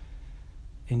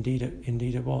indeed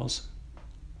it was.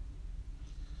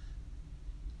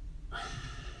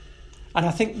 And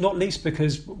I think not least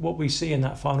because what we see in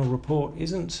that final report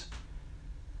isn't,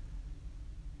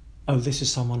 oh, this is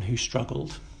someone who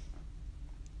struggled.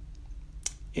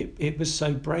 It was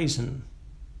so brazen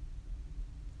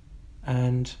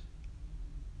and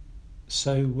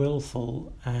so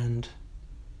willful, and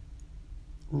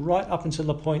right up until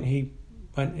the point he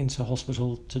went into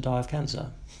hospital to die of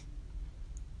cancer.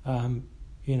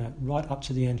 Right up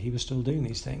to the end he was still doing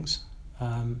these things,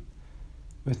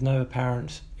 with no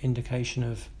apparent indication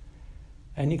of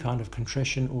any kind of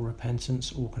contrition or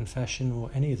repentance or confession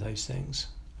or any of those things.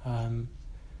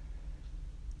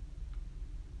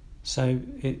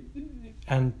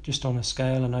 And just on a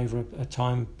scale and over a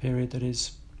time period that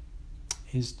is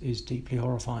deeply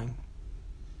horrifying.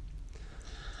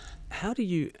 How do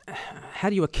you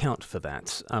account for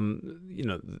that?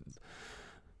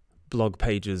 Blog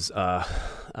pages are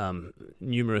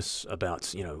numerous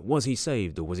about, was he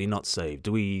saved or was he not saved?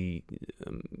 Do we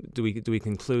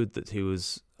conclude that he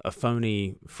was a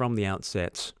phony from the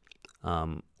outset,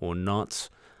 or not?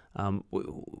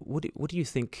 What do you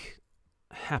think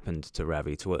happened to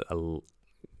Ravi to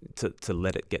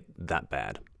let it get that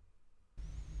bad?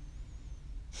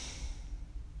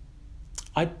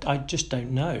 I just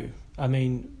don't know. I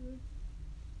mean,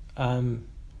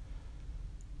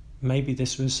 maybe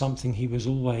this was something he was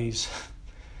always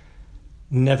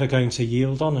never going to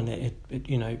yield on, and it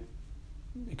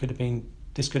could have been.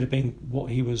 This could have been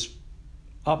what he was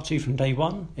up to from day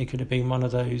one. It could have been one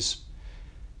of those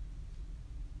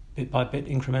bit by bit,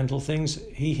 incremental things.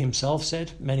 He himself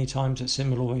said many times that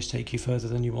sin will always take you further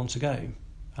than you want to go.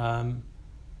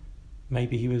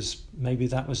 Maybe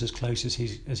that was as close as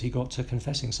he got to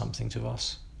confessing something to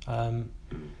us.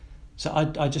 So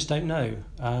I just don't know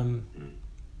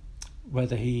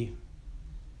whether he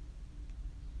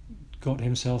got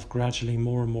himself gradually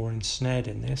more and more ensnared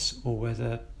in this, or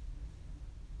whether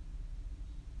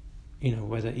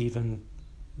even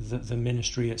the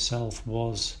ministry itself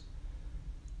was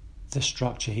the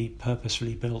structure he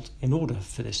purposefully built in order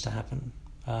for this to happen.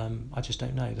 I just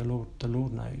don't know. The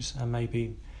Lord knows, and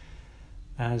maybe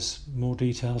as more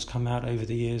details come out over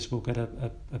the years, we'll get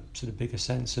a sort of bigger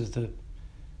sense of the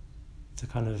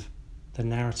kind of the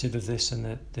narrative of this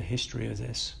and the history of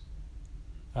this.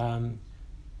 But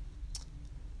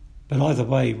either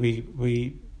way,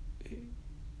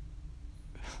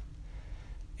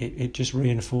 it just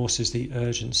reinforces the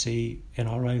urgency in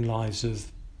our own lives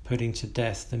of putting to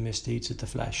death the misdeeds of the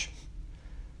flesh,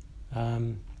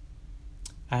 and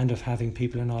of having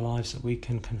people in our lives that we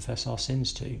can confess our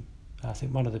sins to. I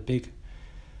think one of the big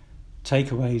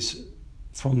takeaways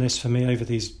from this for me over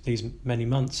these many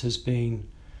months has been,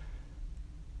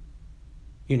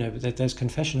 there's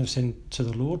confession of sin to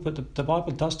the Lord, but the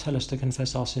Bible does tell us to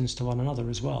confess our sins to one another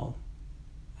as well.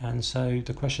 And so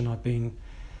the question I've been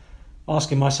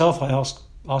asking myself, I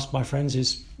ask my friends,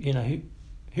 is,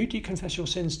 who do you confess your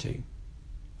sins to?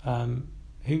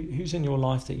 Who's in your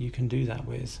life that you can do that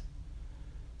with?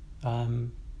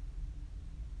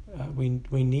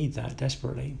 We need that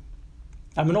desperately.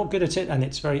 And we're not good at it, and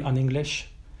it's very un-English,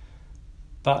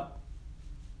 but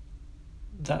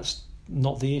that's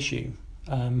not the issue.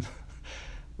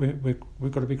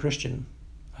 We've got to be Christian,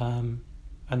 and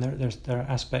there are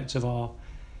aspects of our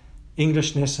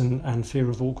Englishness and fear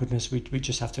of awkwardness. We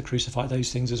just have to crucify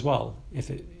those things as well,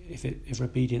 if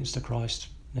obedience to Christ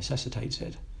necessitates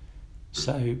it.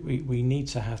 So we need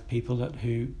to have people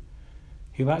who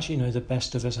actually know the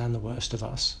best of us and the worst of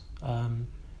us,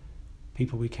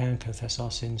 people we can confess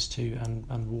our sins to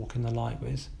and walk in the light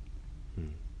with.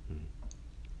 Mm-hmm.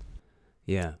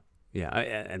 Yeah.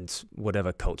 And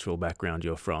whatever cultural background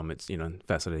you're from, it's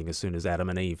fascinating. As soon as Adam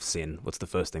and Eve sin, what's the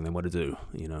first thing they want to do?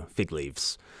 Fig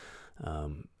leaves,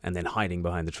 and then hiding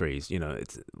behind the trees.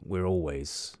 We're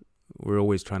always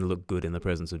trying to look good in the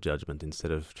presence of judgment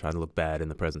instead of trying to look bad in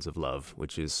the presence of love,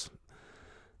 which is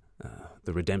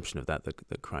the redemption of that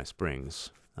Christ brings.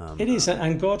 It is,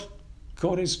 and God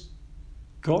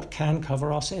can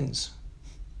cover our sins.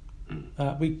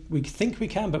 We think we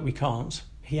can, but we can't.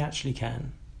 He actually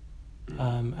can.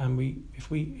 And if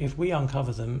we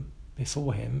uncover them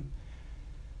before Him,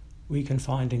 we can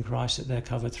find in Christ that they're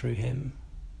covered through Him.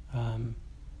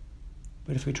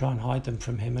 But if we try and hide them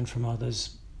from Him and from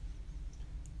others,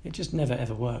 it just never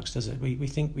ever works, does it? We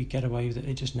think we get away with it.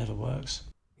 It just never works.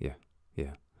 Yeah.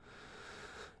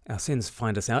 Our sins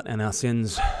find us out, and our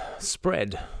sins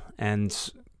spread and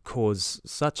cause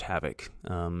such havoc.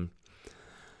 Tell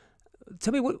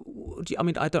me,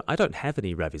 I don't have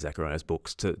any Ravi Zacharias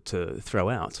books to throw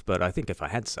out, but I think if I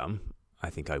had some, I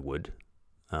think I would.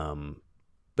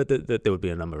 But there would be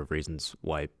a number of reasons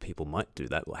why people might do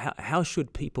that. How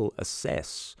should people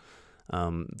assess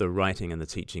the writing and the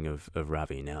teaching of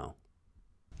Ravi now?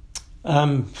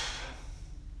 Well,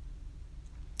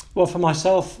 for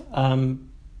myself,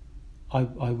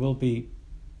 I will be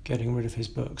getting rid of his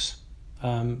books.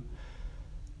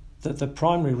 The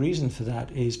primary reason for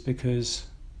that is because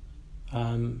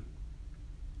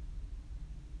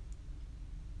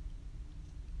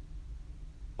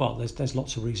there's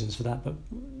lots of reasons for that, but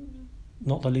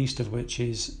not the least of which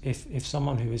is if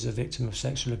someone who is a victim of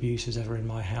sexual abuse is ever in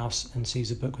my house and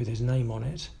sees a book with his name on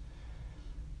it,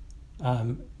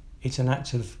 it's an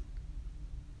act of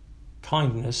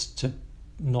kindness to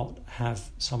not have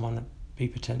someone be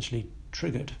potentially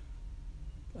triggered.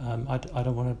 I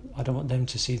don't want them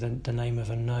to see the name of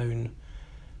a known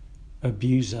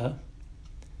abuser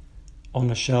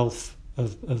on a shelf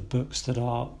of books that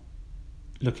are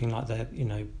looking like they're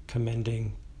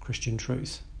commending Christian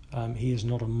truth. He is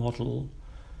not a model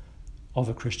of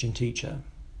a Christian teacher.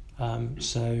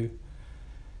 So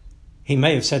he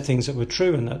may have said things that were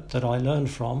true and that I learned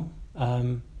from,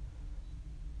 but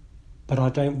I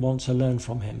don't want to learn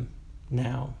from him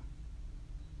now,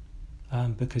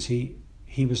 because he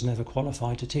was never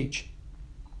qualified to teach.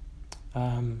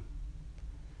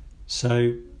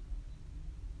 So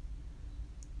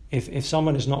if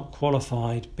someone is not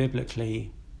qualified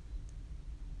biblically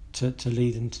to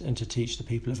lead and to teach the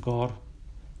people of God,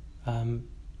 I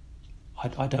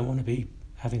don't want to be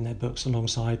having their books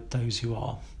alongside those who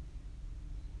are.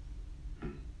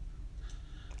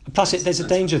 Plus, there's a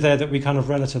danger there that we kind of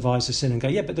relativise the sin and go,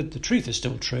 yeah, but the truth is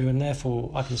still true, and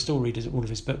therefore I can still read all of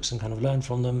his books and kind of learn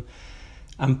from them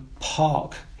and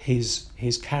park his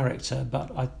character.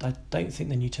 But I don't think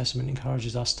the New Testament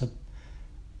encourages us to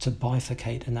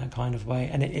bifurcate in that kind of way.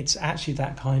 And it's actually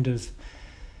that kind of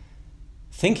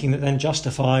thinking that then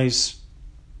justifies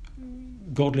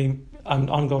godly and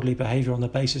ungodly behaviour on the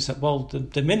basis that, well,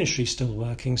 the ministry's still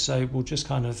working, so we'll just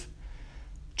kind of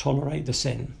tolerate the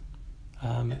sin.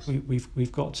 Yes.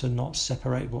 We've got to not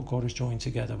separate what God has joined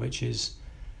together, which is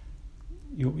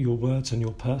your words and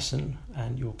your person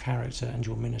and your character and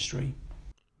your ministry.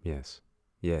 Yes,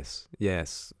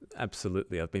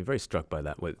 absolutely. I've been very struck by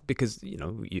that, because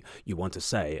you want to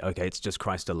say, okay, it's just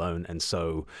Christ alone, and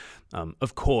so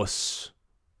of course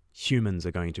humans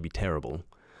are going to be terrible,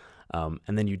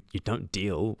 and then you don't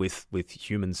deal with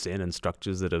human sin and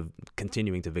structures that are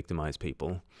continuing to victimize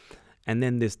people. And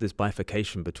then there's this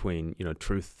bifurcation between,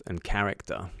 truth and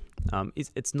character.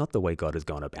 It's not the way God has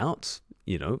gone about,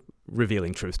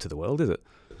 revealing truth to the world, is it?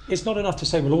 It's not enough to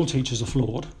say, well, all teachers are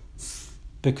flawed,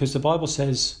 because the Bible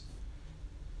says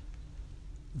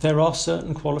there are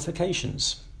certain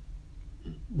qualifications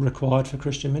required for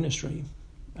Christian ministry.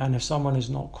 And if someone is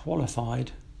not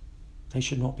qualified, they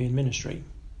should not be in ministry.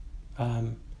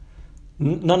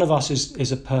 None of us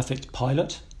is a perfect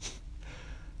pilot.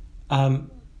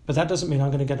 But that doesn't mean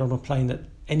I'm going to get on a plane that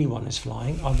anyone is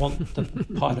flying. I want the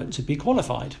pilot to be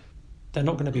qualified. They're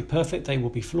not going to be perfect, they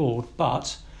will be flawed,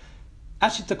 but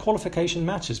actually the qualification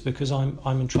matters, because I'm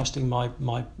entrusting my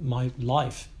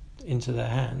life into their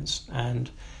hands.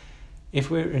 And if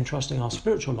we're entrusting our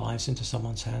spiritual lives into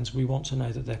someone's hands, we want to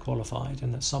know that they're qualified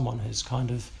and that someone has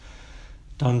kind of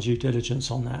done due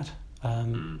diligence on that.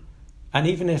 And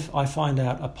even if I find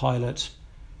out a pilot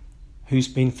who's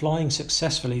been flying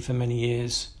successfully for many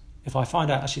years, if I find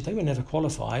out actually they were never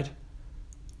qualified,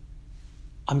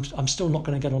 I'm still not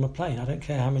going to get on a plane. I don't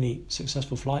care how many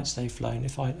successful flights they've flown.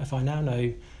 If I now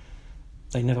know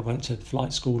they never went to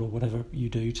flight school or whatever you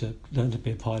do to learn to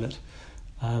be a pilot,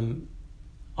 I'm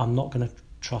not going to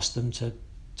trust them to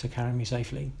carry me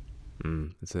safely.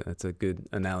 It's a good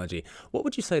analogy. What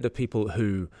would you say to people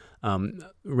who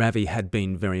Ravi had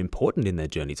been very important in their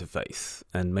journey to faith,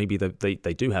 and maybe they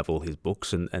do have all his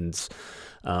books, and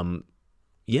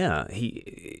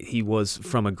he was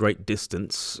from a great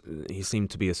distance. He seemed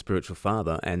to be a spiritual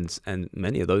father, and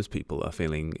many of those people are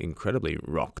feeling incredibly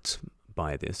rocked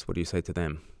by this. What do you say to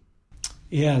them?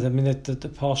 Yeah, I mean the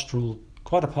pastoral,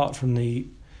 quite apart from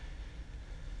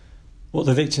what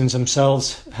the victims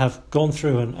themselves have gone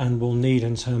through and will need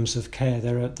in terms of care,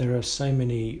 there are so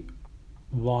many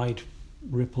wide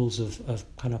ripples of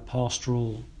kind of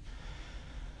pastoral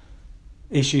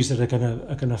issues that are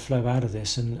going to flow out of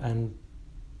this, and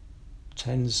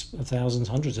tens of thousands,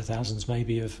 hundreds of thousands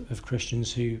maybe of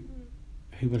Christians who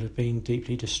will have been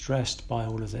deeply distressed by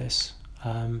all of this.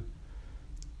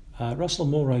 Russell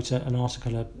Moore wrote an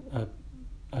article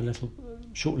a little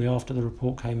shortly after the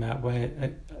report came out where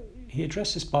he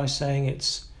addressed this by saying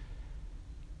it's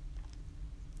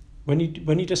when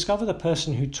you discover the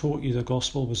person who taught you the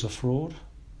gospel was a fraud,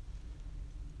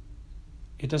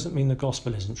 it doesn't mean the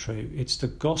gospel isn't true. It's the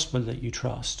gospel that you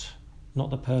trust,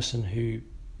 not the person who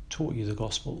taught you the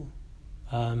gospel.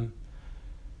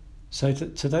 So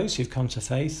to those who've come to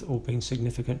faith or been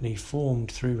significantly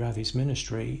formed through Ravi's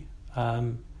ministry,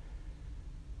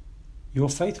 your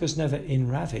faith was never in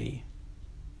Ravi.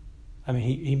 I mean,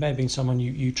 he may have been someone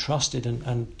you trusted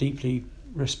and deeply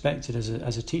respected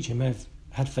as a teacher. You may have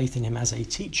had faith in him as a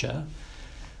teacher,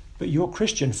 but your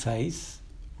Christian faith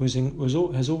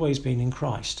has always been in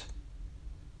Christ.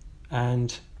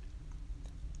 And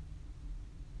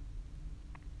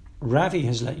Ravi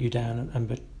has let you down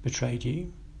and betrayed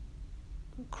you.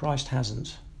 Christ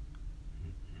hasn't.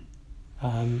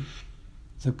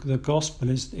 The gospel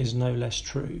is no less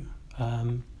true.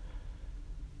 And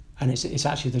it's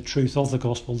actually the truth of the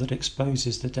gospel that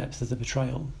exposes the depth of the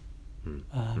betrayal.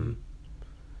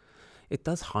 It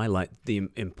does highlight the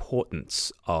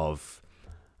importance of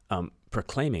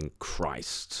proclaiming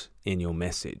Christ in your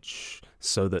message,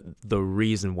 so that the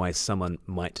reason why someone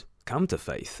might come to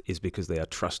faith is because they are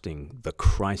trusting the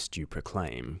Christ you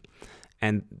proclaim.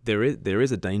 And there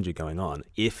is a danger going on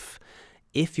if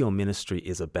your ministry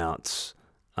is about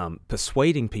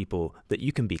persuading people that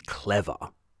you can be clever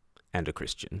and a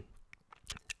Christian.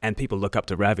 And people look up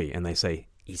to Ravi and they say,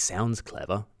 he sounds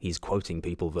clever. He's quoting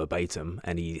people verbatim,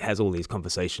 and he has all these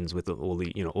conversations with all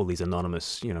these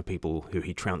anonymous people who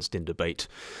he trounced in debate,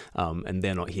 and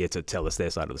they're not here to tell us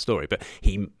their side of the story. But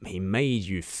he made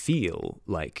you feel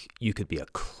like you could be a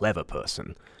clever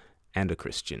person and a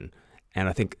Christian, And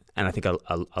I think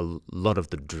a lot of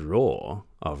the draw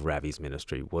of Ravi's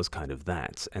ministry was kind of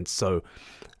that. And so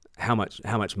how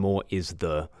much more is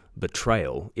the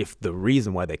betrayal if the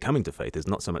reason why they're coming to faith is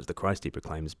not so much the Christ he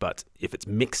proclaims, but if it's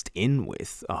mixed in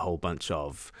with a whole bunch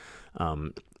of,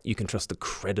 you can trust the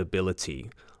credibility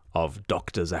of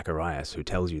Dr. Zacharias who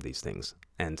tells you these things.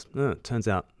 And turns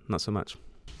out not so much.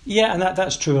 Yeah, and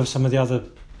that's true of some of the other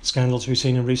scandals we've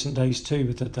seen in recent days too,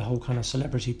 with the whole kind of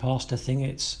celebrity pastor thing.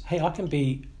 It's, hey, I can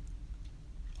be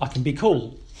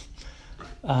cool,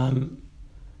 and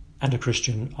a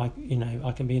Christian. I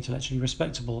can be intellectually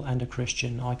respectable and a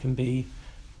Christian. I can be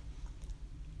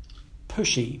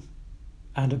pushy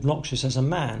and obnoxious as a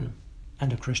man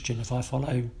and a Christian if I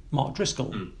follow Mark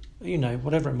Driscoll.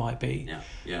 Whatever it might be.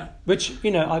 Yeah. Which,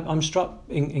 I'm struck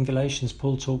in Galatians,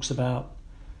 Paul talks about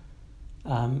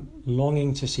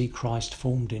longing to see Christ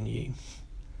formed in you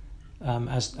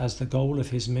as the goal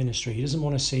of his ministry. He doesn't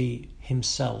want to see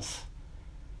himself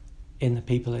in the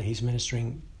people that he's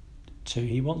ministering to.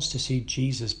 He wants to see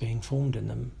Jesus being formed in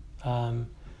them.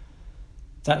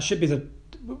 That should be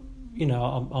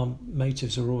our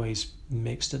motives are always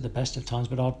mixed at the best of times,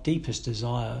 but our deepest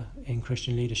desire in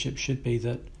Christian leadership should be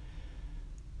that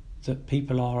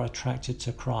people are attracted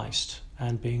to Christ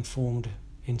and being formed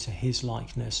into his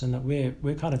likeness, and that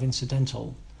we're kind of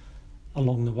incidental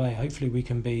along the way. Hopefully we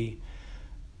can be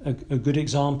a good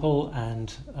example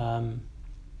and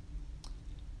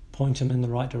point them in the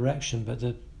right direction, but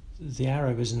the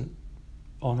arrow isn't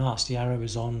on us, the arrow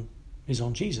is on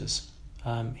Jesus.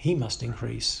 He must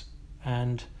increase,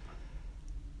 and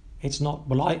it's not,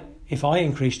 if I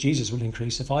increase, Jesus will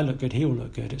increase. If I look good, he will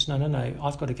look good. It's no,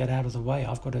 I've got to get out of the way.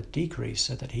 I've got to decrease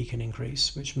so that he can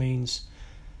increase, which means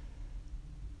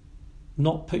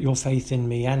not put your faith in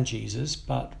me and Jesus,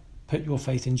 but put your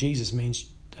faith in Jesus means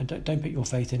don't put your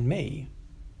faith in me.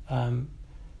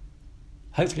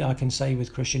 Hopefully I can say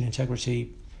with Christian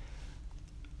integrity,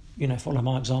 follow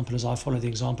my example as I follow the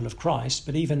example of Christ,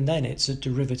 but even then it's a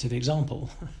derivative example.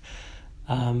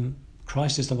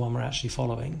 Christ is the one we're actually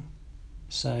following.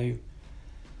 So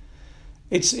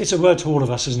it's a word to all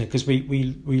of us, isn't it? Because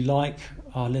we like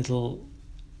our little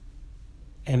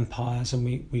empires, and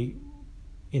we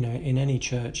in any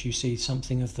church you see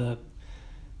something of the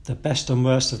best and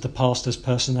worst of the pastor's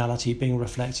personality being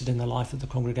reflected in the life of the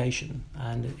congregation,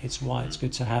 and it's why it's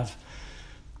good to have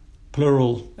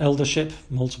plural eldership,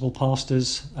 multiple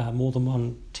pastors, more than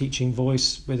one teaching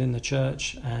voice within the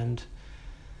church, and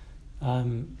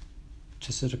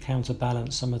to sort of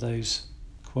counterbalance some of those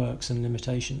quirks and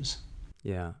limitations.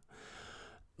 Yeah.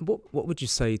 What would you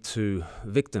say to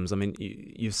victims? I mean,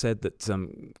 you said that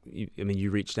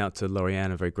you reached out to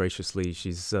Lorianne very graciously.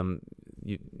 She's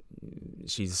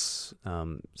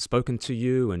spoken to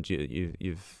you, and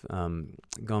you've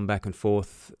gone back and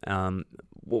forth.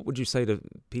 What would you say to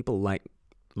people like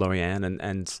Lorianne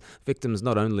and victims,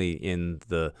 not only in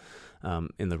the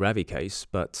Ravi case,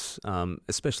 but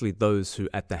especially those who,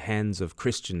 at the hands of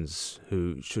Christians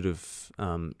who should have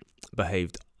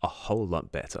behaved a whole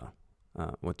lot better?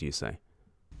 What do you say?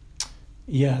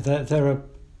 Yeah, there are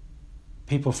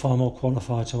people far more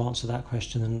qualified to answer that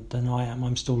question than I am.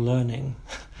 I'm still learning,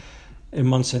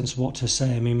 in one sense, what to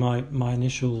say. I mean, my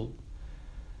initial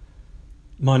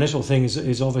thing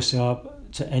is obviously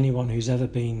to anyone who's ever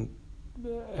been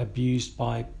abused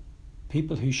by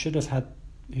people who should have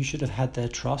had their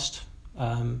trust,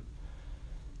 or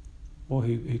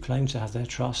who claim to have their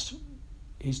trust,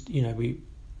 is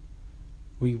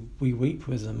we weep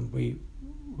with them.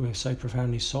 We're so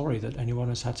profoundly sorry that anyone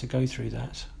has had to go through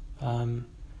that.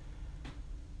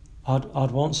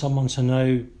 I'd want someone to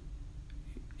know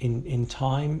in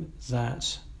time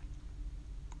that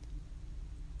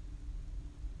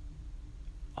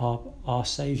our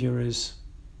Saviour is,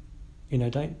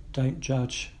 don't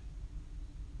judge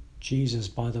Jesus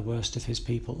by the worst of his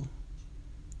people.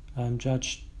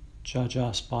 Judge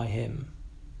us by him.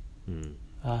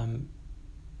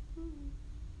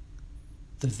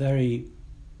 The very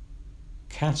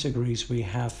categories we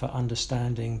have for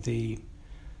understanding the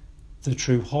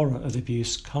true horror of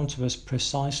abuse come to us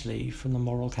precisely from the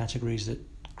moral categories that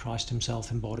Christ himself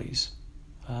embodies,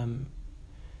 and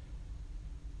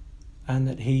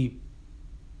that he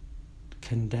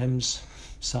condemns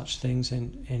such things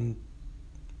in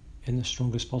the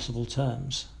strongest possible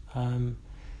terms.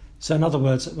 So in other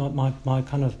words, my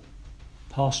kind of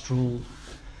pastoral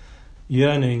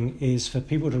yearning is for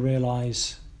people to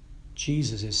realise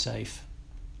Jesus is safe.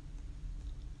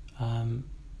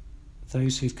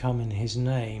 Those who've come in his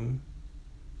name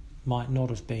might not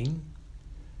have been,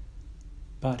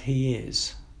 but he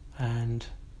is. And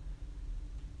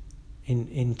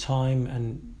in time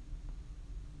and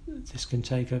this can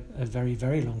take a very,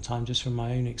 very long time, just from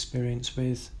my own experience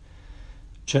with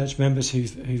church members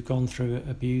who've gone through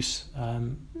abuse,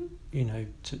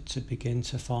 to begin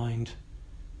to find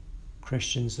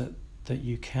Christians that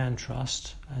you can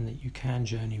trust and that you can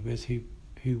journey with,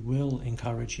 who will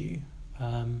encourage you.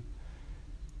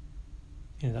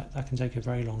 That can take a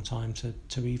very long time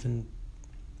to even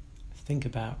think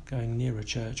about going near a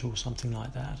church or something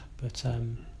like that. But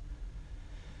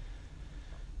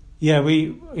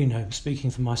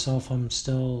speaking for myself, I'm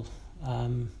still a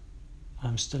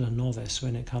novice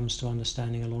when it comes to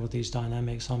understanding a lot of these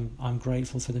dynamics. I'm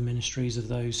grateful for the ministries of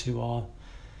those who are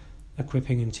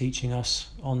equipping and teaching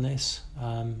us on this.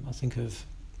 I think of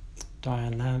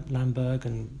Diane Lamberg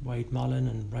and Wade Mullen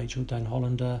and Rachel Den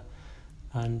Hollander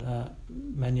and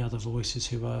many other voices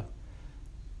who are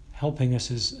helping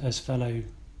us as fellow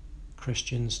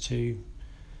Christians to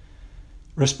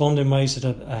respond in ways that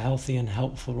are healthy and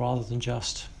helpful, rather than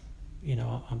just,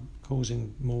 I'm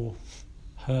causing more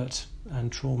hurt and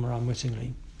trauma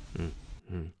unwittingly.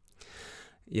 Mm-hmm.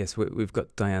 Yes, we've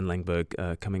got Diane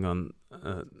Langberg coming on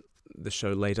the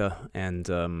show later, and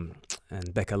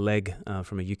Becca Legg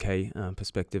from a UK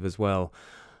perspective as well.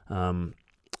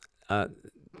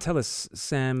 Tell us,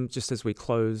 Sam, just as we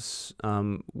close,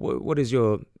 what is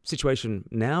your situation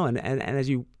now, and as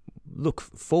you look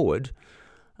forward,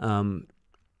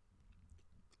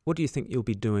 what do you think you'll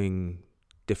be doing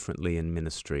differently in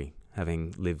ministry,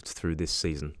 having lived through this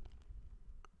season?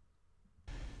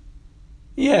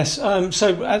 Yes.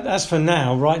 So as for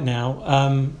now, right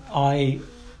now,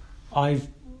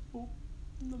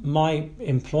 my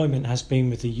employment has been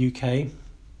with the UK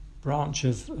branch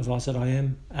of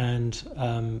RZIM, and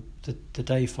the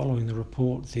day following the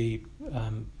report, the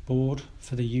board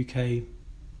for the UK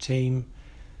team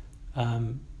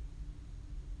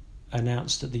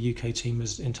announced that the UK team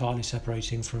was entirely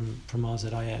separating from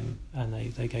RZIM, and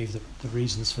they gave the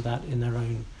reasons for that in their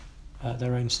own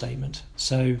statement.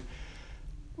 So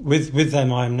with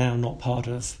them, I am now not part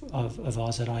of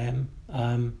RZIM,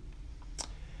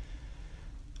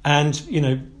 and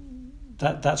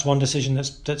that's one decision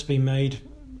that's been made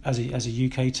as a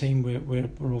UK team. We're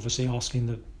obviously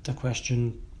asking the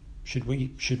question: should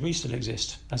we still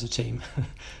exist as a team?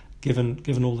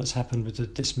 Given all that's happened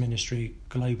with this ministry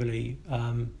globally,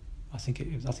 I think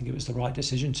it was the right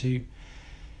decision to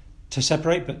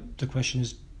separate. But the question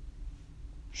is,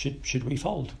 should we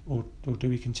fold, or do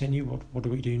we continue? What do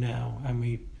we do now? And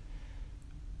we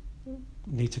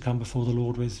need to come before the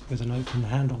Lord with an open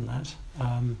hand on that.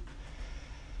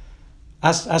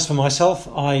 As for myself,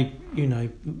 my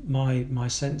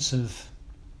sense of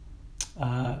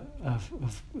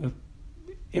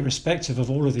irrespective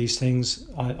of all of these things,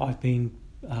 I've been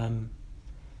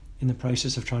in the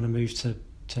process of trying to move to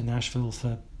Nashville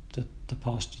for the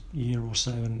past year or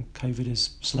so, and COVID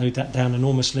has slowed that down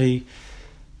enormously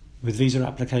with visa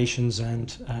applications,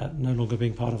 and no longer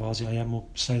being part of RZIM will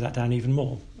slow that down even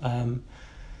more.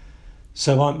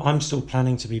 So I'm still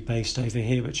planning to be based over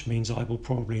here, which means I will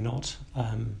probably not,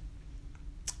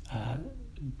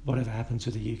 whatever happens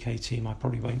with the UK team, I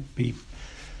probably won't be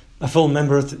a full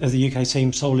member of the UK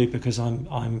team, solely because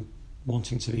I'm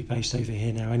wanting to be based over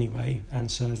here now anyway,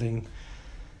 and serving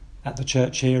at the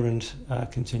church here, and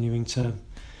continuing to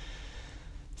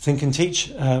think and teach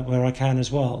where I can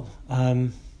as well.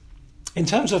 In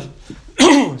terms of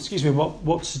excuse me,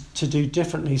 what's to do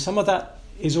differently, some of that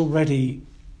has already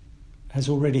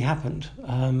happened.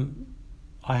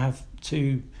 I have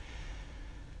two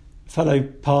fellow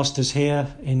pastors here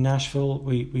in Nashville.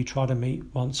 We try to meet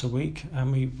once a week,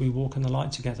 and we walk in the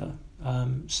light together.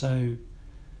 So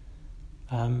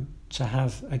to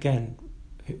have, again,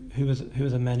 who are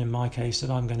the men in my case that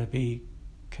I'm going to be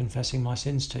confessing my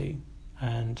sins to,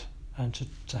 and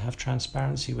to have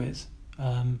transparency with.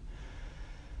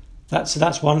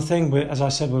 That's one thing. As I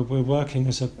said, we're working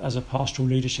as a pastoral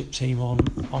leadership team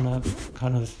on a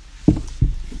kind of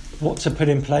what to put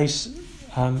in place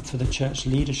for the church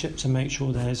leadership to make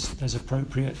sure there's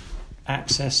appropriate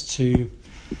access to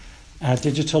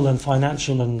digital and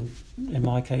financial, and in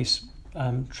my case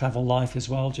travel life as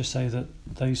well, just so that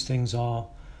those things are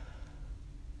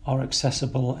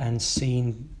accessible and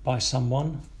seen by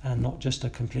someone and not just a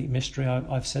complete mystery.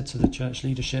 I've said to the church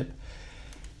leadership,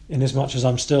 in as much as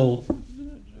I'm still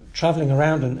travelling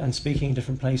around and speaking in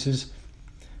different places,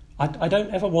 I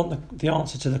don't ever want the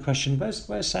answer to the question,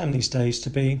 where's Sam these days, to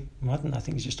be, I don't know, I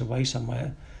think he's just away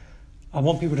somewhere. I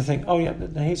want people to think, oh yeah,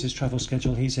 here's his travel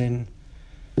schedule, he's in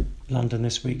London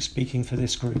this week speaking for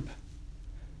this group.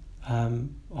 I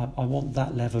want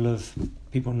that level of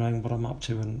people knowing what I'm up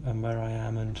to and where I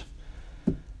am, and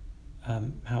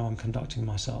how I'm conducting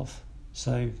myself.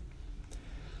 So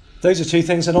those are two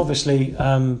things, and obviously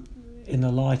in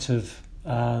the light of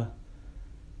my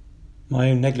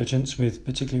own negligence,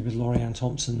 particularly with Laurie Ann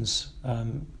Thompson's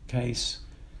case,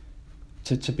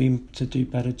 to do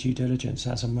better due diligence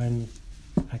as and when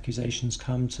accusations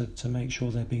come, to make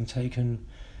sure they're being taken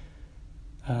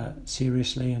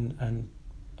seriously and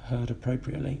heard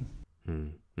appropriately.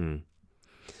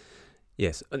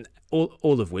 Yes, and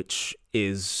all of which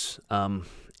is, in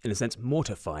a sense,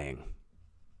 mortifying.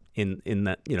 In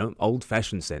that,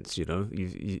 old-fashioned sense,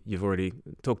 you've already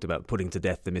talked about putting to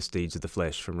death the misdeeds of the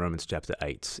flesh from Romans chapter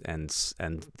 8, and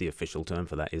the official term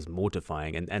for that is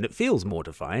mortifying, and it feels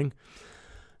mortifying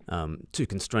to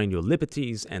constrain your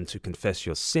liberties and to confess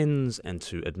your sins and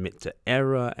to admit to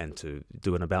error and to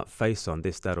do an about-face on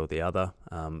this, that, or the other.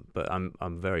 But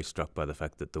I'm very struck by the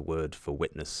fact that the word for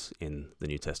witness in the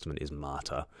New Testament is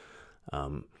martyr,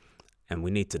 and we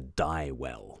need to die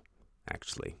well,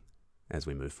 actually, as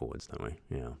we move forwards, don't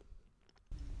we? Yeah.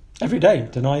 Every day,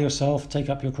 deny yourself, take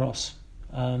up your cross.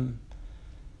 The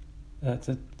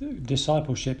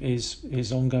discipleship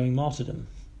is ongoing martyrdom.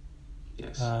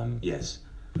 Yes. Yes.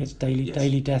 It's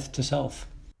daily death to self.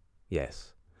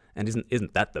 Yes, and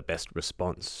isn't that the best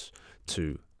response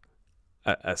to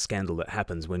a scandal that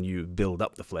happens when you build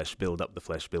up the flesh, build up the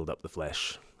flesh, build up the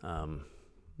flesh? No.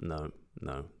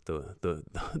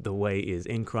 The way is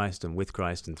in Christ and with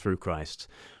Christ and through Christ,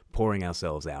 pouring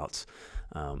ourselves out.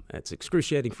 It's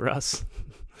excruciating for us,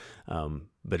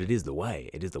 but it is the way.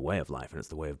 It is the way of life, and it's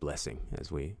the way of blessing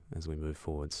as we move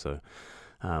forward. So,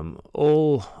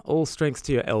 all strength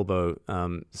to your elbow,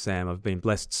 Sam. I've been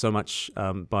blessed so much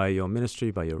by your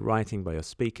ministry, by your writing, by your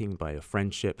speaking, by your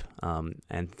friendship,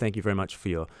 and thank you very much for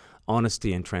your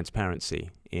honesty and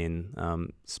transparency in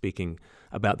speaking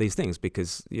about these things,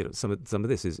 because some of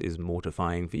this is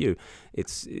mortifying for you.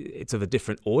 It's of a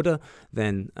different order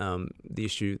than the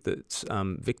issue that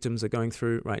victims are going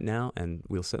through right now, and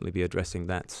we'll certainly be addressing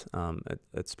that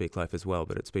at Speak Life as well.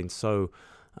 But it's been so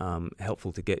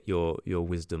helpful to get your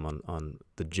wisdom on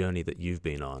the journey that you've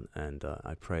been on, and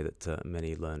I pray that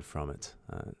many learn from it.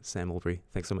 Sam Allberry,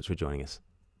 thanks so much for joining us.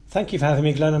 Thank you for having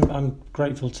me, Glenn. I'm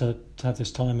grateful to have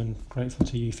this time, and grateful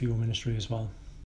to you for your ministry as well.